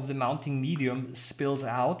some of the mounting medium spills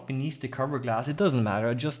out beneath the cover glass, it doesn't matter,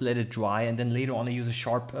 I just let it dry, and then later on I use a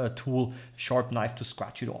sharp sharp knife to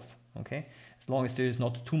scratch it off. Okay, as long as there is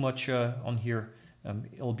not too much on here,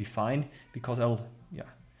 it'll be fine, because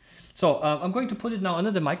So I'm going to put it now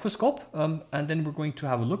under the microscope, and then we're going to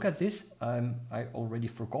have a look at this. I already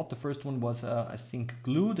forgot, the first one was I think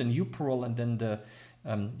glue, then U-Pearl, and then the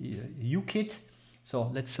U-Kit.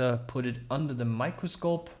 So let's put it under the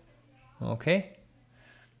microscope. Okay,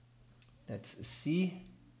 let's see.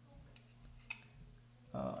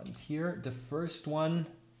 Here, the first one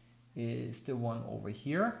is the one over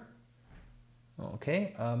here.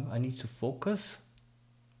 Okay, I need to focus.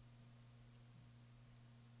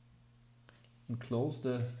 And close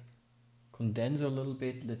the condenser a little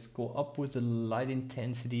bit. Let's go up with the light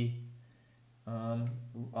intensity.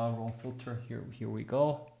 Wrong filter. Here we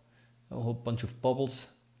go. A whole bunch of bubbles.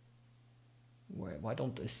 Why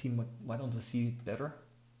don't I see it better?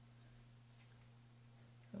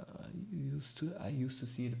 I used to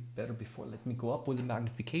see it better before. Let me go up with the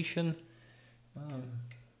magnification.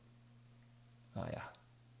 Yeah.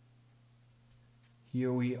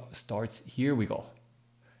 Here we go.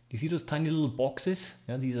 You see those tiny little boxes?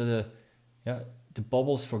 Yeah, these are the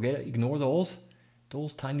bubbles. Ignore those.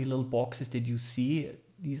 Those tiny little boxes that you see,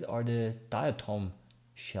 these are the diatom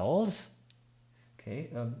shells. Okay,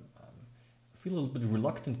 I feel a little bit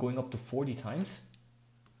reluctant going up to 40 times,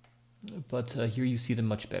 but here you see them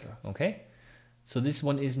much better. Okay, so this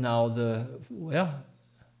one is now the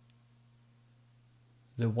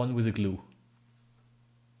one with the glue.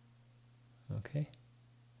 Okay.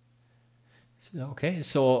 Okay,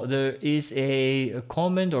 so there is a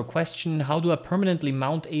comment or question: how do I permanently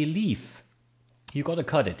mount a leaf? You gotta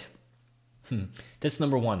cut it. That's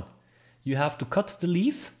number one. You have to cut the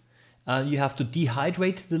leaf. You have to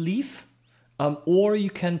dehydrate the leaf, or you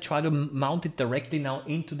can try to mount it directly now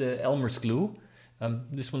into the Elmer's glue.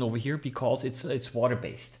 This one over here, because it's water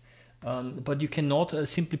based. But you cannot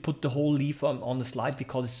simply put the whole leaf on the slide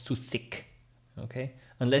because it's too thick. Okay,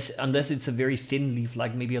 unless it's a very thin leaf,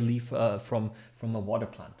 like maybe a leaf from a water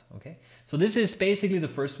plant. Okay, so this is basically the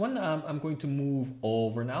first one. I'm going to move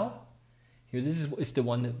over now. Here, this is the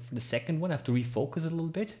one, the second one. I have to refocus it a little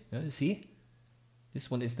bit. You see,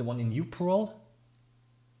 this one is the one in U-Pearl.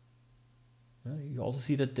 You also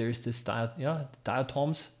see that there's this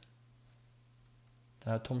diatom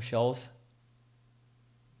shells.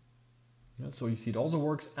 So you see it also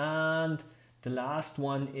works. And the last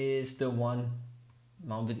one is the one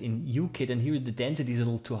mounted in U-Kit, and here the density is a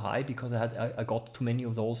little too high because I got too many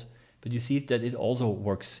of those. But you see that it also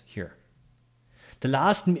works here. The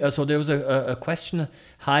last, so there was a question.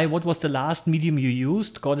 Hi, what was the last medium you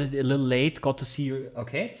used? Got it a little late. Got to see you.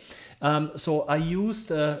 Okay. So I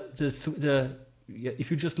used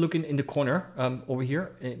if you just look in the corner over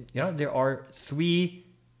here, there are three.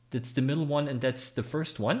 That's the middle one, and that's the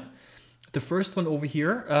first one. The first one over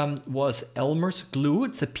here was Elmer's glue.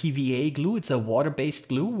 It's a PVA glue. It's a water-based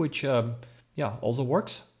glue, which also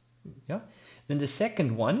works. Yeah. Then the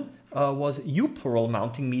second one was U-Pearl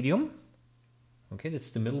mounting medium. Okay, that's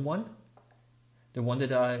the middle one. The one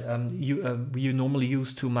that we normally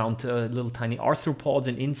use to mount little tiny arthropods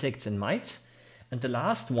and insects and mites. And the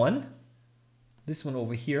last one, this one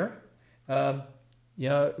over here,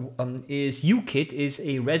 is U-Kit, is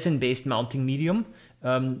a resin-based mounting medium,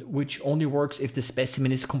 which only works if the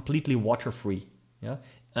specimen is completely water-free. Yeah,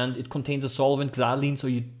 and it contains a solvent, xylene, so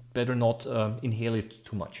you better not inhale it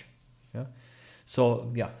too much. Yeah.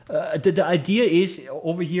 So the idea is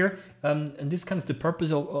over here, and this kind of the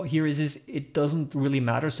purpose of here is it doesn't really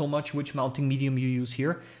matter so much which mounting medium you use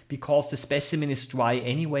here, because the specimen is dry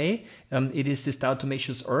anyway. It is this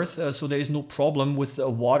diatomaceous earth, so there is no problem with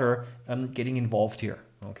water getting involved here.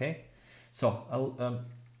 Okay, so I'll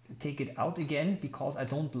take it out again because I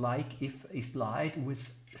don't like if a slide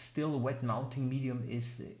with still wet mounting medium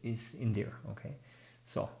is in there. Okay,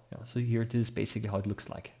 so yeah, so here it is basically how it looks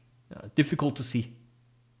like. Difficult to see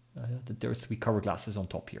that there are 3 cover glasses on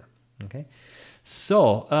top here. Okay,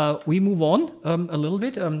 so we move on a little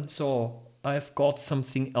bit. So I've got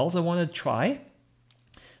something else I want to try.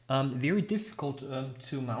 Very difficult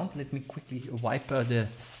to mount. Let me quickly wipe the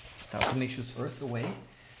diatomaceous earth away.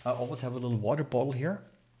 I always have a little water bottle here.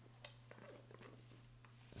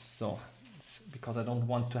 So, because I don't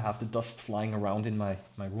want to have the dust flying around in my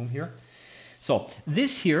room here. So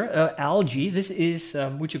this here, algae, this is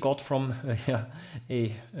which I got from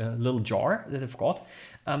a little jar that I've got.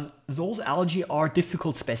 Those algae are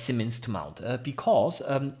difficult specimens to mount because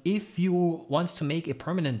if you want to make a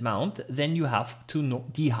permanent mount, then you have to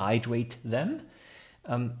dehydrate them.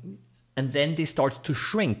 And then they start to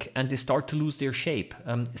shrink and they start to lose their shape,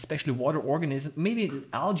 especially water organisms, maybe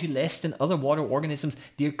algae less than other water organisms.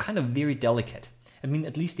 They're kind of very delicate. I mean,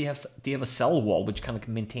 at least they have a cell wall which kind of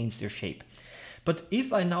maintains their shape. But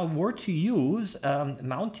if I now were to use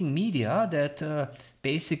mounting media that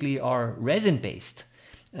basically are resin-based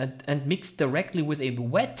and mixed directly with a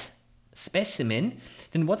wet specimen,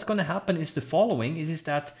 then what's going to happen is the following, is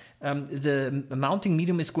that the mounting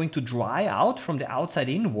medium is going to dry out from the outside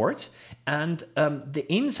inwards, and the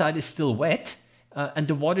inside is still wet, and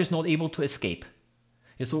the water is not able to escape.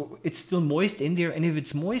 So it's still moist in there, and if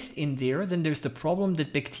it's moist in there, then there's the problem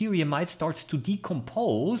that bacteria might start to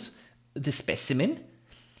decompose the specimen,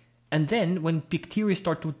 and then when bacteria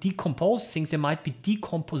start to decompose things, there might be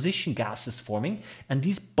decomposition gases forming, and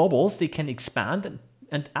these bubbles, they can expand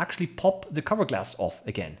and actually pop the cover glass off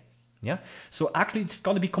again. Yeah, so actually it's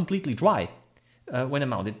got to be completely dry when I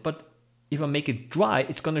mount it, but if I make it dry,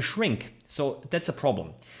 it's going to shrink, so that's a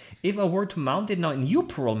problem. If I were to mount it now in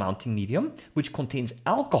Uperal mounting medium, which contains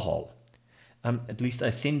alcohol, at least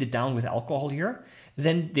I thinned it down with alcohol here,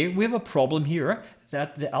 then we have a problem here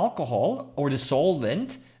that the alcohol or the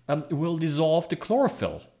solvent will dissolve the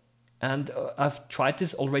chlorophyll. And I've tried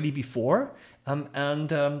this already before.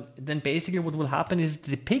 Then basically what will happen is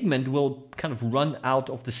the pigment will kind of run out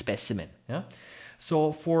of the specimen. Yeah?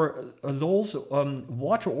 So for those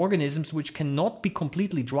water organisms which cannot be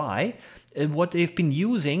completely dry, what they've been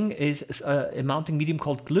using is a mounting medium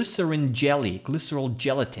called glycerin jelly, glycerol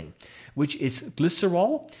gelatin, which is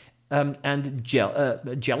glycerol and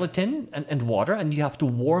gelatin and water, and you have to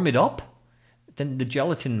warm it up. Then the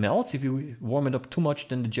gelatin melts. If you warm it up too much,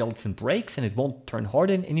 then the gelatin breaks and it won't turn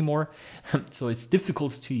hardened anymore. So it's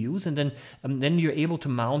difficult to use, and then you're able to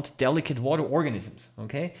mount delicate water organisms.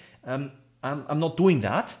 Okay, I'm not doing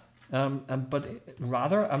that, but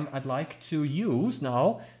rather I'd like to use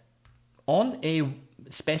now on a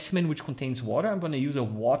specimen which contains water. I'm going to use a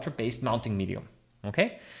water-based mounting medium.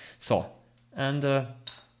 Okay, so and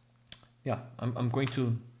yeah, I'm going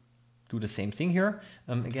to do the same thing here.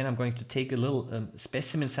 Again, I'm going to take a little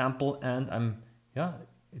specimen sample, and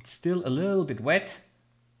it's still a little bit wet,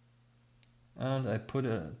 and I put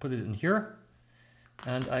it in here,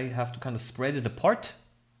 and I have to kind of spread it apart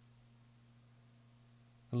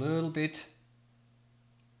a little bit.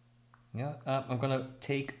 Yeah, I'm gonna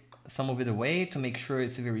take some of it away to make sure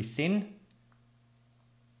it's very thin.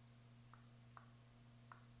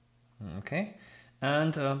 Okay,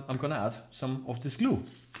 and I'm gonna add some of this glue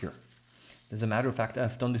here. As a matter of fact,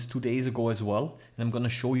 I've done this 2 days ago as well, and I'm going to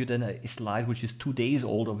show you then a slide which is 2 days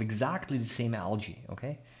old of exactly the same algae.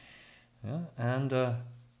 Okay, yeah, and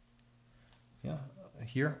yeah,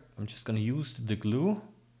 here I'm just going to use the glue,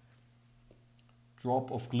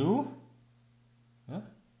 drop of glue. Yeah.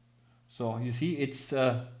 So you see it's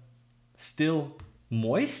still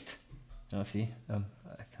moist. Now see, I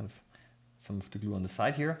kind of some of the glue on the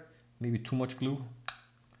side here, maybe too much glue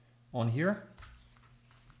on here.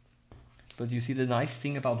 But you see, the nice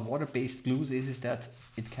thing about water-based glues is that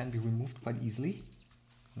it can be removed quite easily.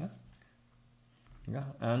 Yeah, yeah,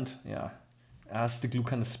 and yeah, as the glue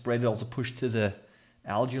kind of spread, it also pushed to the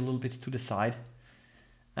algae a little bit to the side.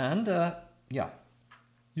 And yeah,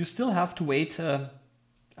 you still have to wait.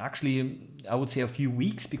 Actually, I would say a few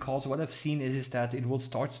weeks, because what I've seen is that it will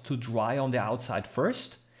start to dry on the outside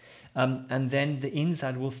first, and then the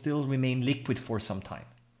inside will still remain liquid for some time.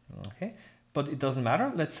 Okay. But it doesn't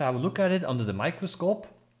matter. Let's have a look at it under the microscope.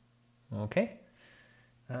 Okay.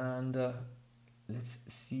 And let's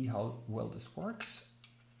see how well this works.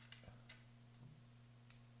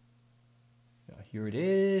 Yeah, here it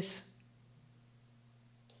is.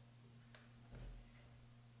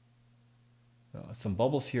 Some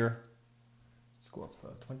bubbles here. Let's go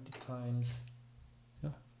up 20 times. Yeah.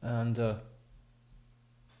 And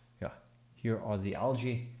yeah, here are the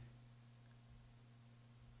algae.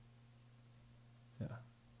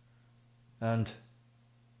 and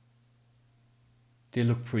they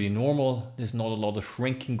look pretty normal. There's not a lot of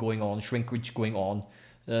shrinking going on, shrinkage going on.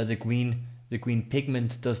 The green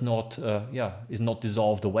pigment does not, is not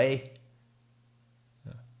dissolved away.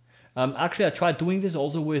 Actually, I tried doing this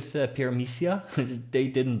also with Paramecia. They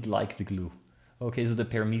didn't like the glue. Okay, so the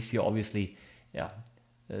Paramecia obviously,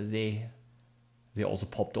 they also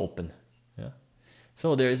popped open. Yeah.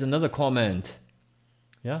 So there is another comment.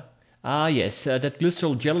 Yeah. Yes, that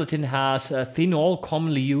glycerol gelatin has phenol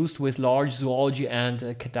commonly used with large zoology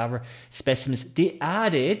and cadaver specimens. They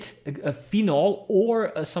added a phenol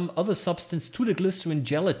or some other substance to the glycerin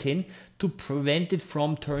gelatin to prevent it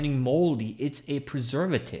from turning moldy. It's a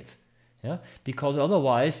preservative. Yeah, because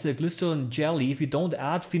otherwise the glycerin jelly, if you don't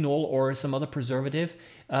add phenol or some other preservative,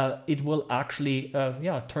 it will actually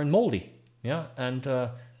turn moldy. Yeah, and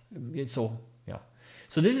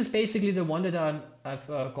so this is basically the one that I've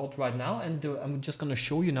got right now, and I'm just gonna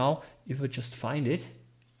show you now if I just find it.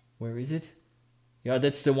 Where is it? Yeah,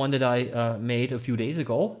 that's the one that I made a few days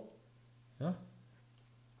ago. Yeah,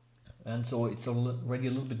 and so it's already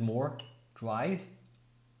a little bit more dried,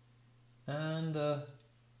 and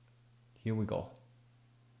here we go.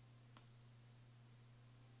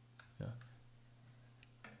 Yeah,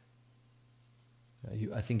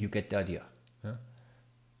 I think you get the idea. Yeah.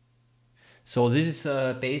 So this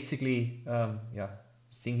is basically,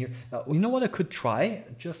 thing here. You know what I could try,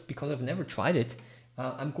 just because I've never tried it.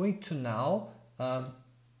 I'm going to now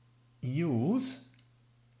use,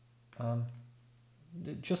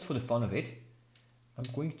 just for the fun of it, I'm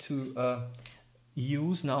going to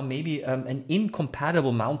use now maybe an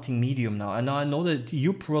incompatible mounting medium now. And now I know that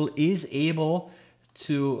Upril is able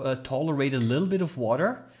to tolerate a little bit of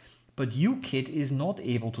water, but UKIT is not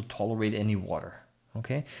able to tolerate any water.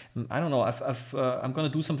 Okay, I don't know. I'm going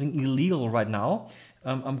to do something illegal right now.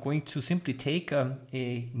 I'm going to simply take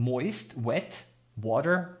a moist, wet,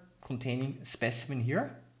 water-containing specimen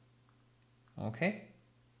here. Okay,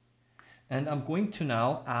 and I'm going to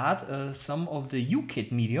now add some of the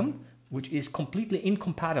UKIT medium, which is completely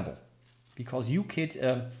incompatible, because UKIT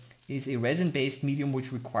is a resin-based medium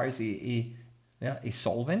which requires a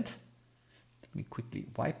solvent. Let me quickly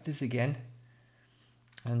wipe this again.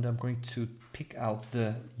 And I'm going to pick out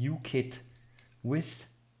the UKIT with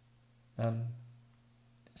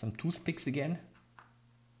some toothpicks again.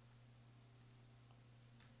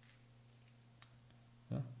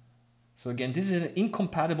 Yeah. So again, this is an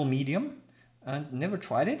incompatible medium and never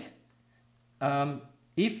tried it.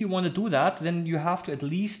 If you want to do that, then you have to at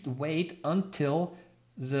least wait until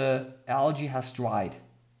the algae has dried.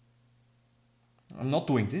 I'm not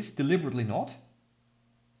doing this, deliberately not.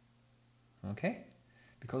 Okay.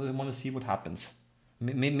 Because I want to see what happens.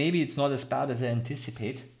 Maybe it's not as bad as I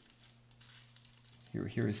anticipate.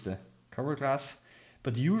 Here is the cover glass.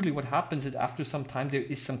 But usually what happens is after some time there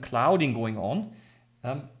is some clouding going on.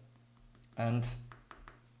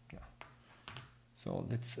 So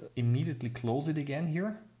let's immediately close it again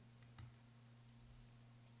here.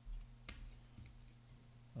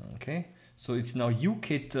 Okay, so it's now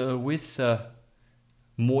UKIT with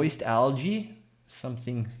moist algae,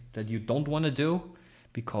 something that you don't want to do,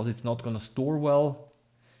 because it's not going to store well.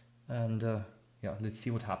 And let's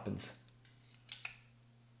see what happens.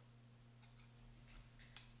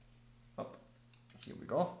 Up, here we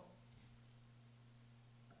go.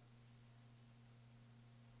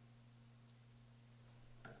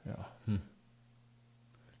 Yeah,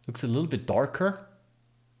 looks a little bit darker.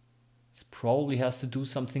 This probably has to do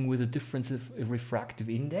something with the difference of refractive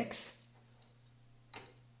index.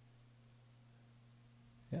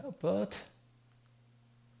 Yeah, but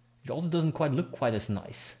it also doesn't quite look quite as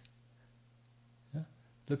nice. Yeah.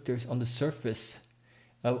 Look, there's on the surface.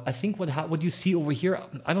 I think what you see over here,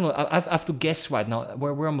 I don't know, I have to guess right now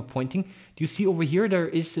where I'm pointing. Do you see over here there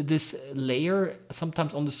is this layer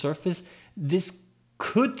sometimes on the surface? This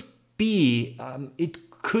could be, it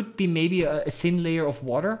could be maybe a thin layer of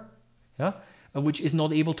water, yeah, which is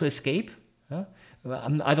not able to escape. Yeah?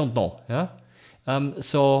 I don't know. Yeah.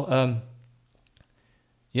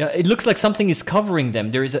 Yeah, it looks like something is covering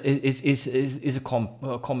them. There is a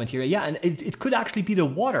comment here. Yeah, and it could actually be the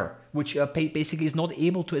water, which basically is not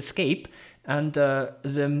able to escape, and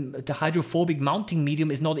the hydrophobic mounting medium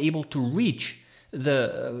is not able to reach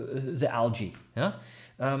the algae. Yeah.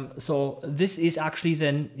 So this is actually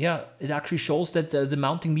then, yeah, it actually shows that the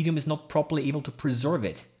mounting medium is not properly able to preserve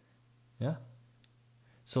it. Yeah.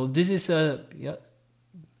 So this is this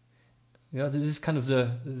is kind of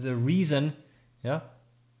the reason. Yeah.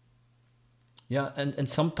 Yeah, and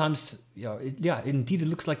sometimes, indeed, it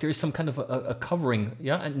looks like there is some kind of a covering,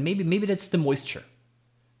 yeah, and maybe that's the moisture,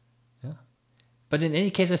 yeah, But in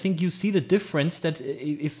any case, I think you see the difference that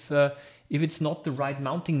if it's not the right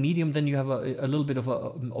mounting medium, then you have a little bit of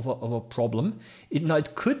a problem. Now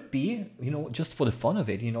it could be, you know, just for the fun of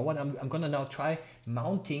it. You know what? I'm gonna now try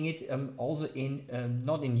mounting it also in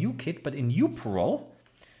not in UKIT but in Uperol,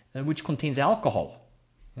 which contains alcohol.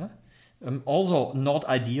 Yeah, also not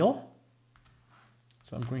ideal.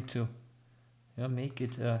 So I'm going to make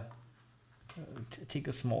it take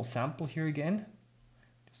a small sample here again.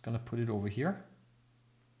 Just gonna put it over here.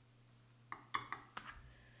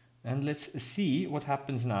 And let's see what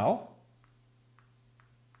happens now.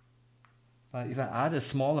 If I add a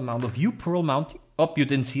small amount of Uperol mount, oh, you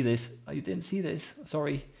didn't see this. You didn't see this.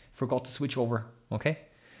 Sorry, forgot to switch over. Okay,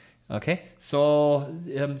 okay. So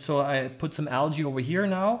so I put some algae over here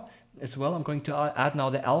now as well. I'm going to add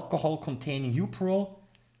now the alcohol-containing Uperol,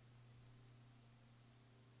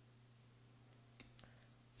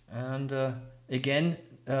 and again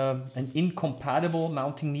an incompatible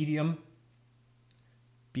mounting medium,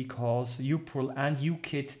 because Uperol and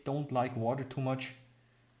UKIT don't like water too much.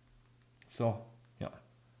 So yeah,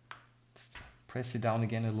 let's press it down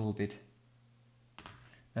again a little bit.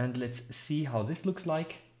 And let's see how this looks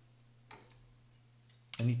like.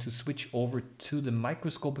 I need to switch over to the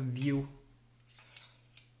microscope view.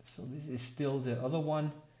 So this is still the other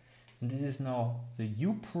one. And this is now the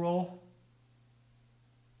Uperol.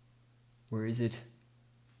 Where is it?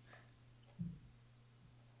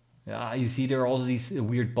 Yeah, you see there are also these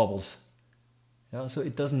weird bubbles. Yeah, so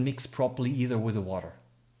it doesn't mix properly either with the water.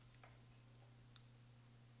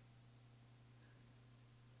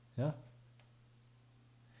 Yeah.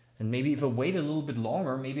 And maybe if I wait a little bit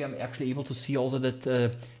longer, maybe I'm actually able to see also that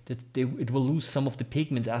it will lose some of the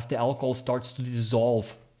pigments as the alcohol starts to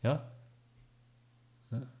dissolve. Yeah,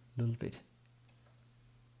 a little bit.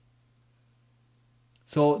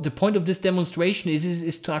 So the point of this demonstration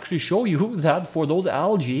is to actually show you that for those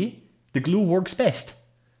algae, the glue works best.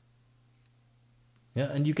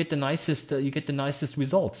 Yeah, and you get the nicest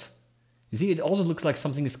results. You see, it also looks like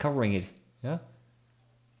something is covering it. Yeah.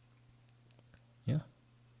 Yeah.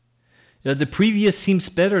 Yeah, the previous seems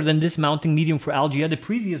better than this mounting medium for algae. Yeah, the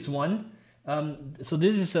previous one. So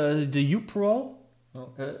this is the Uperol.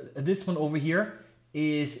 This one over here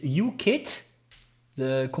is UKIT.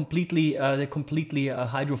 The completely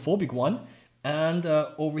hydrophobic one, and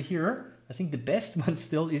over here I think the best one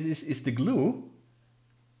still is the glue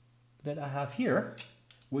that I have here,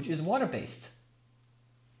 which is water-based.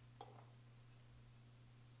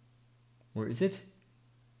 Where is it?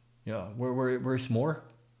 Yeah, where's more?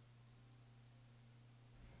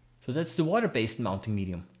 So that's the water-based mounting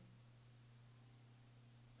medium.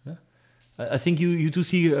 Yeah. I think you do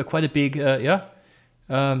see quite a big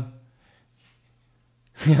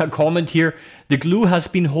comment here. The glue has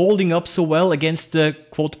been holding up so well against the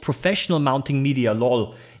quote professional mounting media,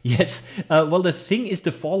 lol. Yes, well, the thing is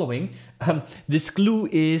the following. This glue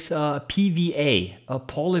is PVA, a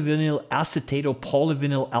polyvinyl acetate or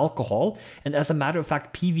polyvinyl alcohol. And as a matter of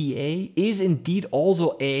fact, PVA is indeed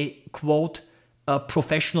also a quote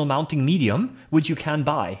professional mounting medium, which you can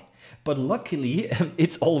buy. But luckily,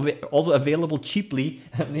 it's also available cheaply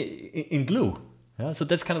in glue. Yeah, so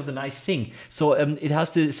that's kind of the nice thing. So it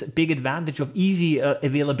has this big advantage of easy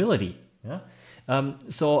availability. Yeah.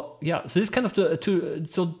 So this kind of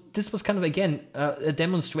so this was kind of again a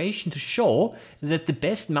demonstration to show that the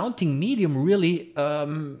best mounting medium really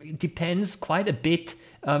depends quite a bit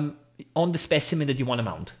on the specimen that you want to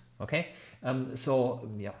mount. Okay. So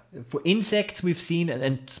yeah, for insects we've seen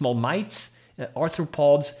and small mites.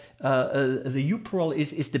 Arthropods, the Uperol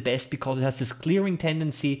is the best because it has this clearing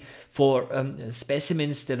tendency. For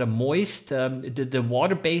specimens that are moist, the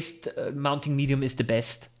water-based mounting medium is the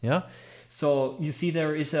best. Yeah, so you see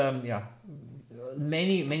there is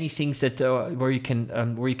many things that where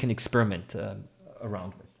you can experiment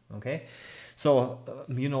around with. Okay, so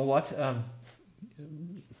you know what?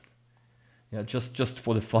 Yeah, just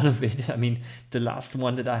for the fun of it. I mean, the last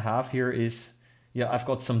one that I have here is. Yeah, I've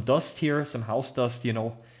got some dust here, some house dust, you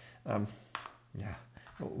know. Yeah,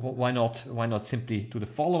 why not simply do the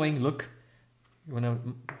following? Look,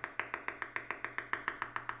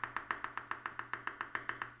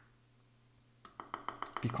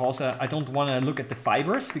 because I don't want to look at the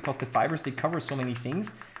fibers, because the fibers, they cover so many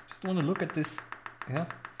things. Just want to look at this, yeah,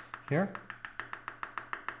 here.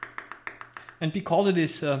 And because it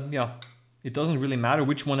is, it doesn't really matter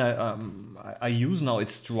which one I use now.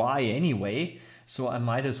 It's dry anyway. So I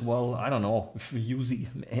might as well, I don't know, if we use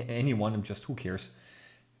any one, I'm just, who cares?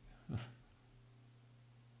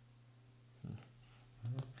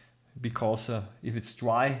 Because if it's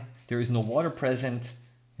dry, there is no water present.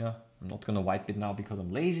 Yeah, I'm not gonna wipe it now because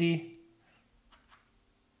I'm lazy.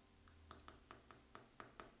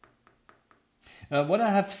 What I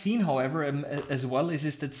have seen, however, as well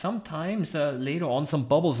is that sometimes later on some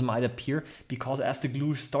bubbles might appear because as the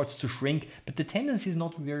glue starts to shrink, but the tendency is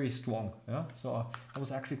not very strong. Yeah, so I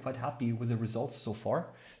was actually quite happy with the results so far.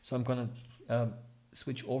 So I'm gonna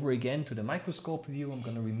switch over again to the microscope view. I'm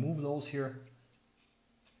gonna remove those here.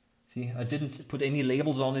 See, I didn't put any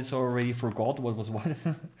labels on it, so I already forgot what was what.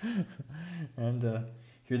 And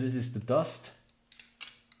here, this is the dust.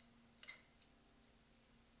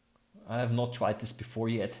 I have not tried this before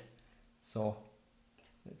yet, so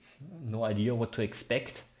no idea what to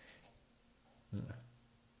expect. Yeah,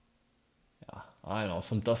 I don't know,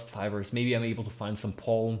 some dust fibers. Maybe I'm able to find some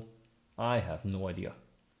pollen. I have no idea.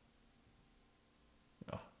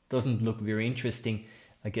 Yeah, doesn't look very interesting.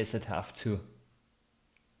 I guess I'd have to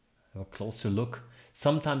have a closer look.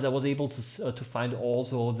 Sometimes I was able to find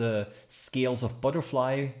also the scales of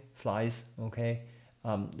flies. Okay,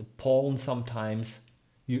 the pollen sometimes.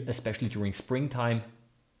 Especially during springtime.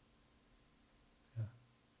 Yeah.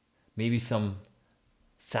 Maybe some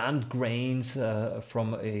sand grains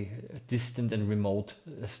from a distant and remote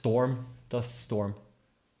dust storm.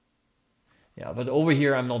 Yeah, but over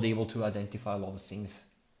here I'm not able to identify a lot of things.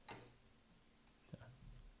 Yeah.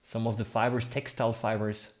 Some of the fibers, textile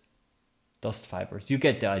fibers, dust fibers, you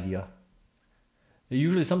get the idea.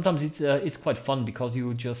 Usually sometimes it's quite fun because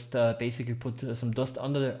you just basically put some dust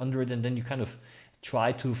under it, and then you kind of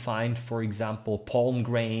try to find, for example, pollen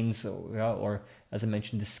grains, or as I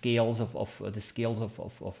mentioned, the scales of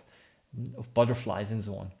butterflies and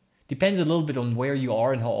so on. Depends a little bit on where you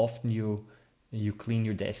are and how often you clean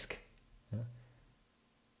your desk.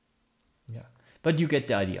 Yeah, but you get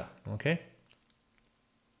the idea. Okay.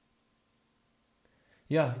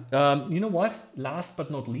 Yeah. You know what? Last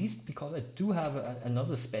but not least, because I do have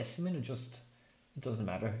another specimen. It doesn't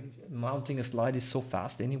matter. Mounting a slide is so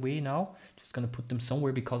fast anyway now. Just gonna put them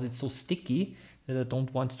somewhere because it's so sticky that I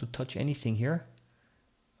don't want to touch anything here.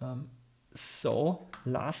 So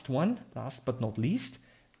last but not least,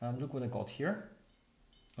 look what I got here.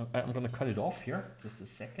 I'm gonna cut it off here. Just a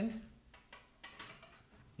second.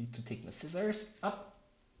 Need to take my scissors up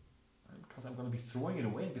because I'm gonna be throwing it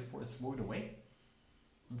away. Before I throw it away,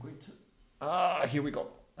 I'm going to. Here we go.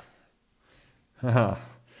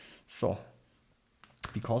 So.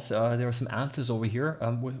 Because there are some anthers over here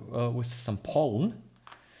with some pollen.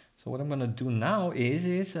 So what I'm gonna do now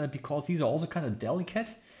is because these are also kind of delicate,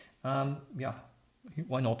 yeah,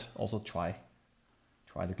 why not also try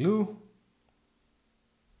the glue.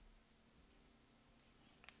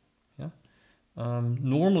 Yeah.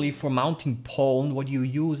 Normally for mounting pollen, what you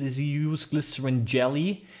use glycerin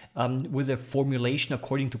jelly with a formulation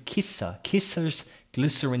according to Kisser's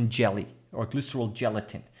glycerin jelly or glycerol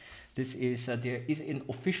gelatin. This is there is an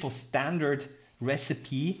official standard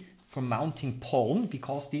recipe for mounting pollen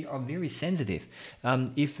because they are very sensitive.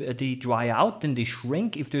 If they dry out, then they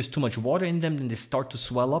shrink. If there's too much water in them, then they start to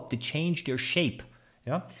swell up. They change their shape.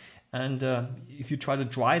 Yeah, and if you try to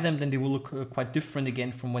dry them, then they will look quite different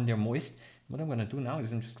again from when they're moist. What I'm going to do now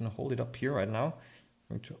is I'm just going to hold it up here right now.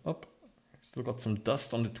 I'm going to Still got some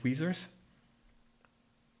dust on the tweezers,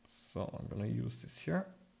 so I'm going to use this here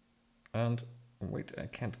and. Wait, I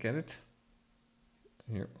can't get it.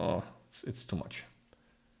 Here, oh, it's too much.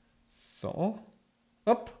 So,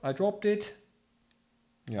 I dropped it.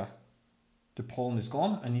 Yeah, the pollen is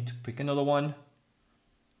gone. I need to pick another one.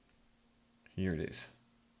 Here it is.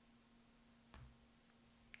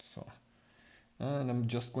 So, and I'm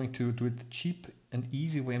just going to do it the cheap and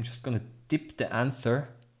easy way. I'm just going to dip the anther.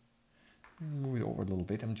 Move it over a little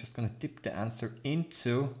bit. I'm just going to dip the anther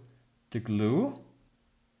into the glue.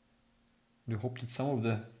 We hope that some of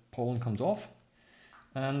the pollen comes off,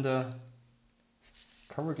 and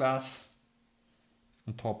cover glass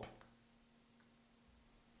on top.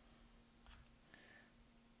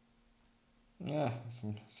 Yeah,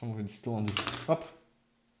 some of it's still on the up.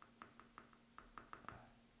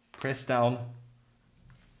 Press down,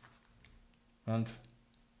 and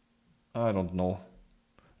I don't know.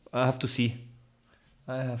 I have to see.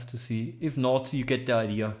 If not, you get the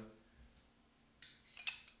idea.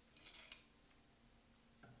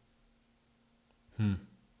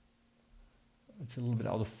 It's a little bit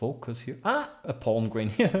out of focus here. A pollen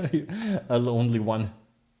grain. A lonely one.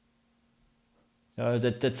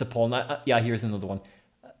 That's a pollen. Yeah, here's another one.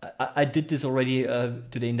 I did this already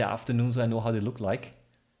today in the afternoon, so I know how they look like.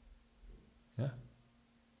 Yeah.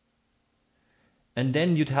 And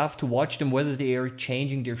then you'd have to watch them whether they are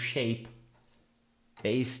changing their shape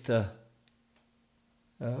based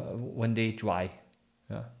when they dry.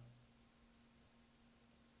 Yeah.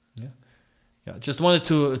 Yeah. Yeah, just wanted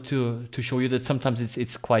to show you that sometimes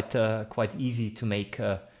it's quite easy to make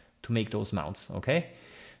to make those mounts. Okay,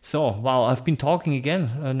 so wow, I've been talking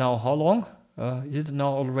again now. How long is it now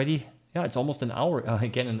already? Yeah, it's almost an hour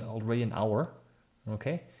again, already an hour.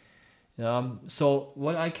 Okay. So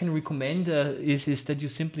what I can recommend is that you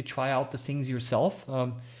simply try out the things yourself.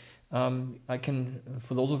 I can,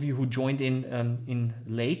 for those of you who joined in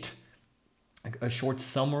late, a short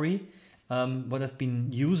summary. What I've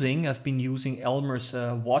been using Elmer's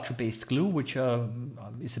water-based glue, which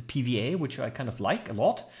is a PVA, which I kind of like a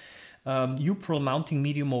lot. U-Pearl mounting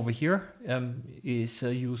medium over here is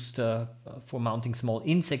used for mounting small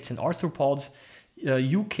insects and arthropods.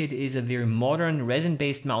 U-Kit is a very modern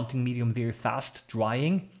resin-based mounting medium, very fast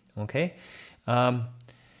drying. Okay, and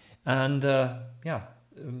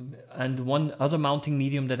one other mounting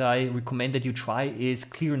medium that I recommend that you try is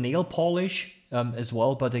clear nail polish as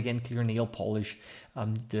well. But again, clear nail polish,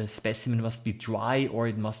 the specimen must be dry, or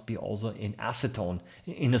it must be also in acetone,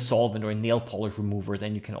 in a solvent or a nail polish remover.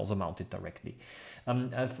 Then you can also mount it directly.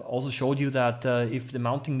 I've also showed you that if the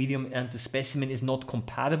mounting medium and the specimen is not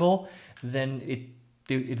compatible, then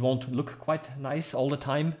it won't look quite nice all the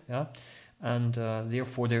time. Yeah, and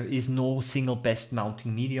therefore there is no single best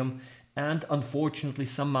mounting medium. And unfortunately,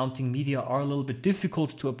 some mounting media are a little bit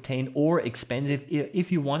difficult to obtain or expensive.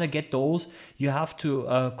 If you want to get those, you have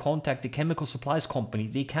to contact the chemical supplies company.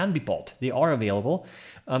 They can be bought. They are available,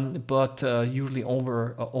 but usually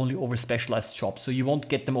only over specialized shops. So you won't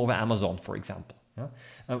get them over Amazon, for example. Yeah?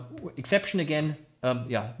 Exception again,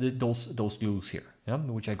 those glues here, yeah,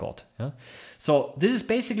 which I got. Yeah? So this is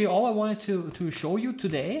basically all I wanted to show you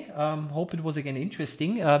today. Hope it was again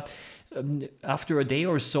interesting. After a day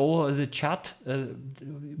or so, the chat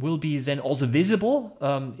will be then also visible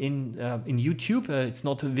in YouTube. It's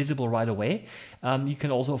not visible right away. You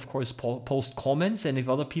can also, of course, post comments, and if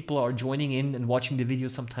other people are joining in and watching the video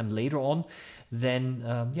sometime later on, then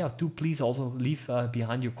do please also leave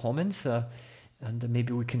behind your comments. And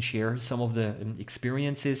maybe we can share some of the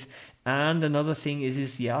experiences. And another thing is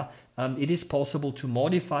it is possible to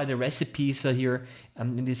modify the recipes here.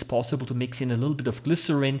 It is possible to mix in a little bit of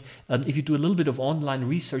glycerin. If you do a little bit of online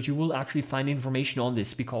research, you will actually find information on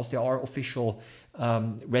this, because there are official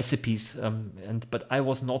recipes. But I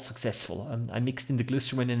was not successful. I mixed in the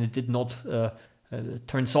glycerin and it did not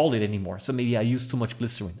turn solid anymore. So maybe I used too much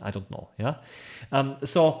glycerin. I don't know. Yeah.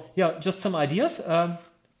 Just some ideas.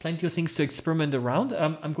 Plenty of things to experiment around.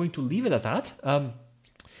 I'm going to leave it at that.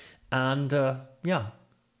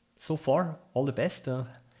 So far, all the best.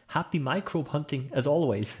 Happy microbe hunting as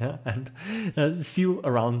always. And see you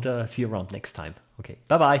around next time. Okay,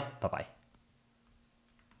 bye-bye. Bye-bye.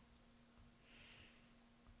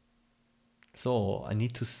 So I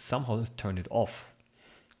need to somehow turn it off.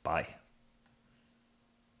 Bye.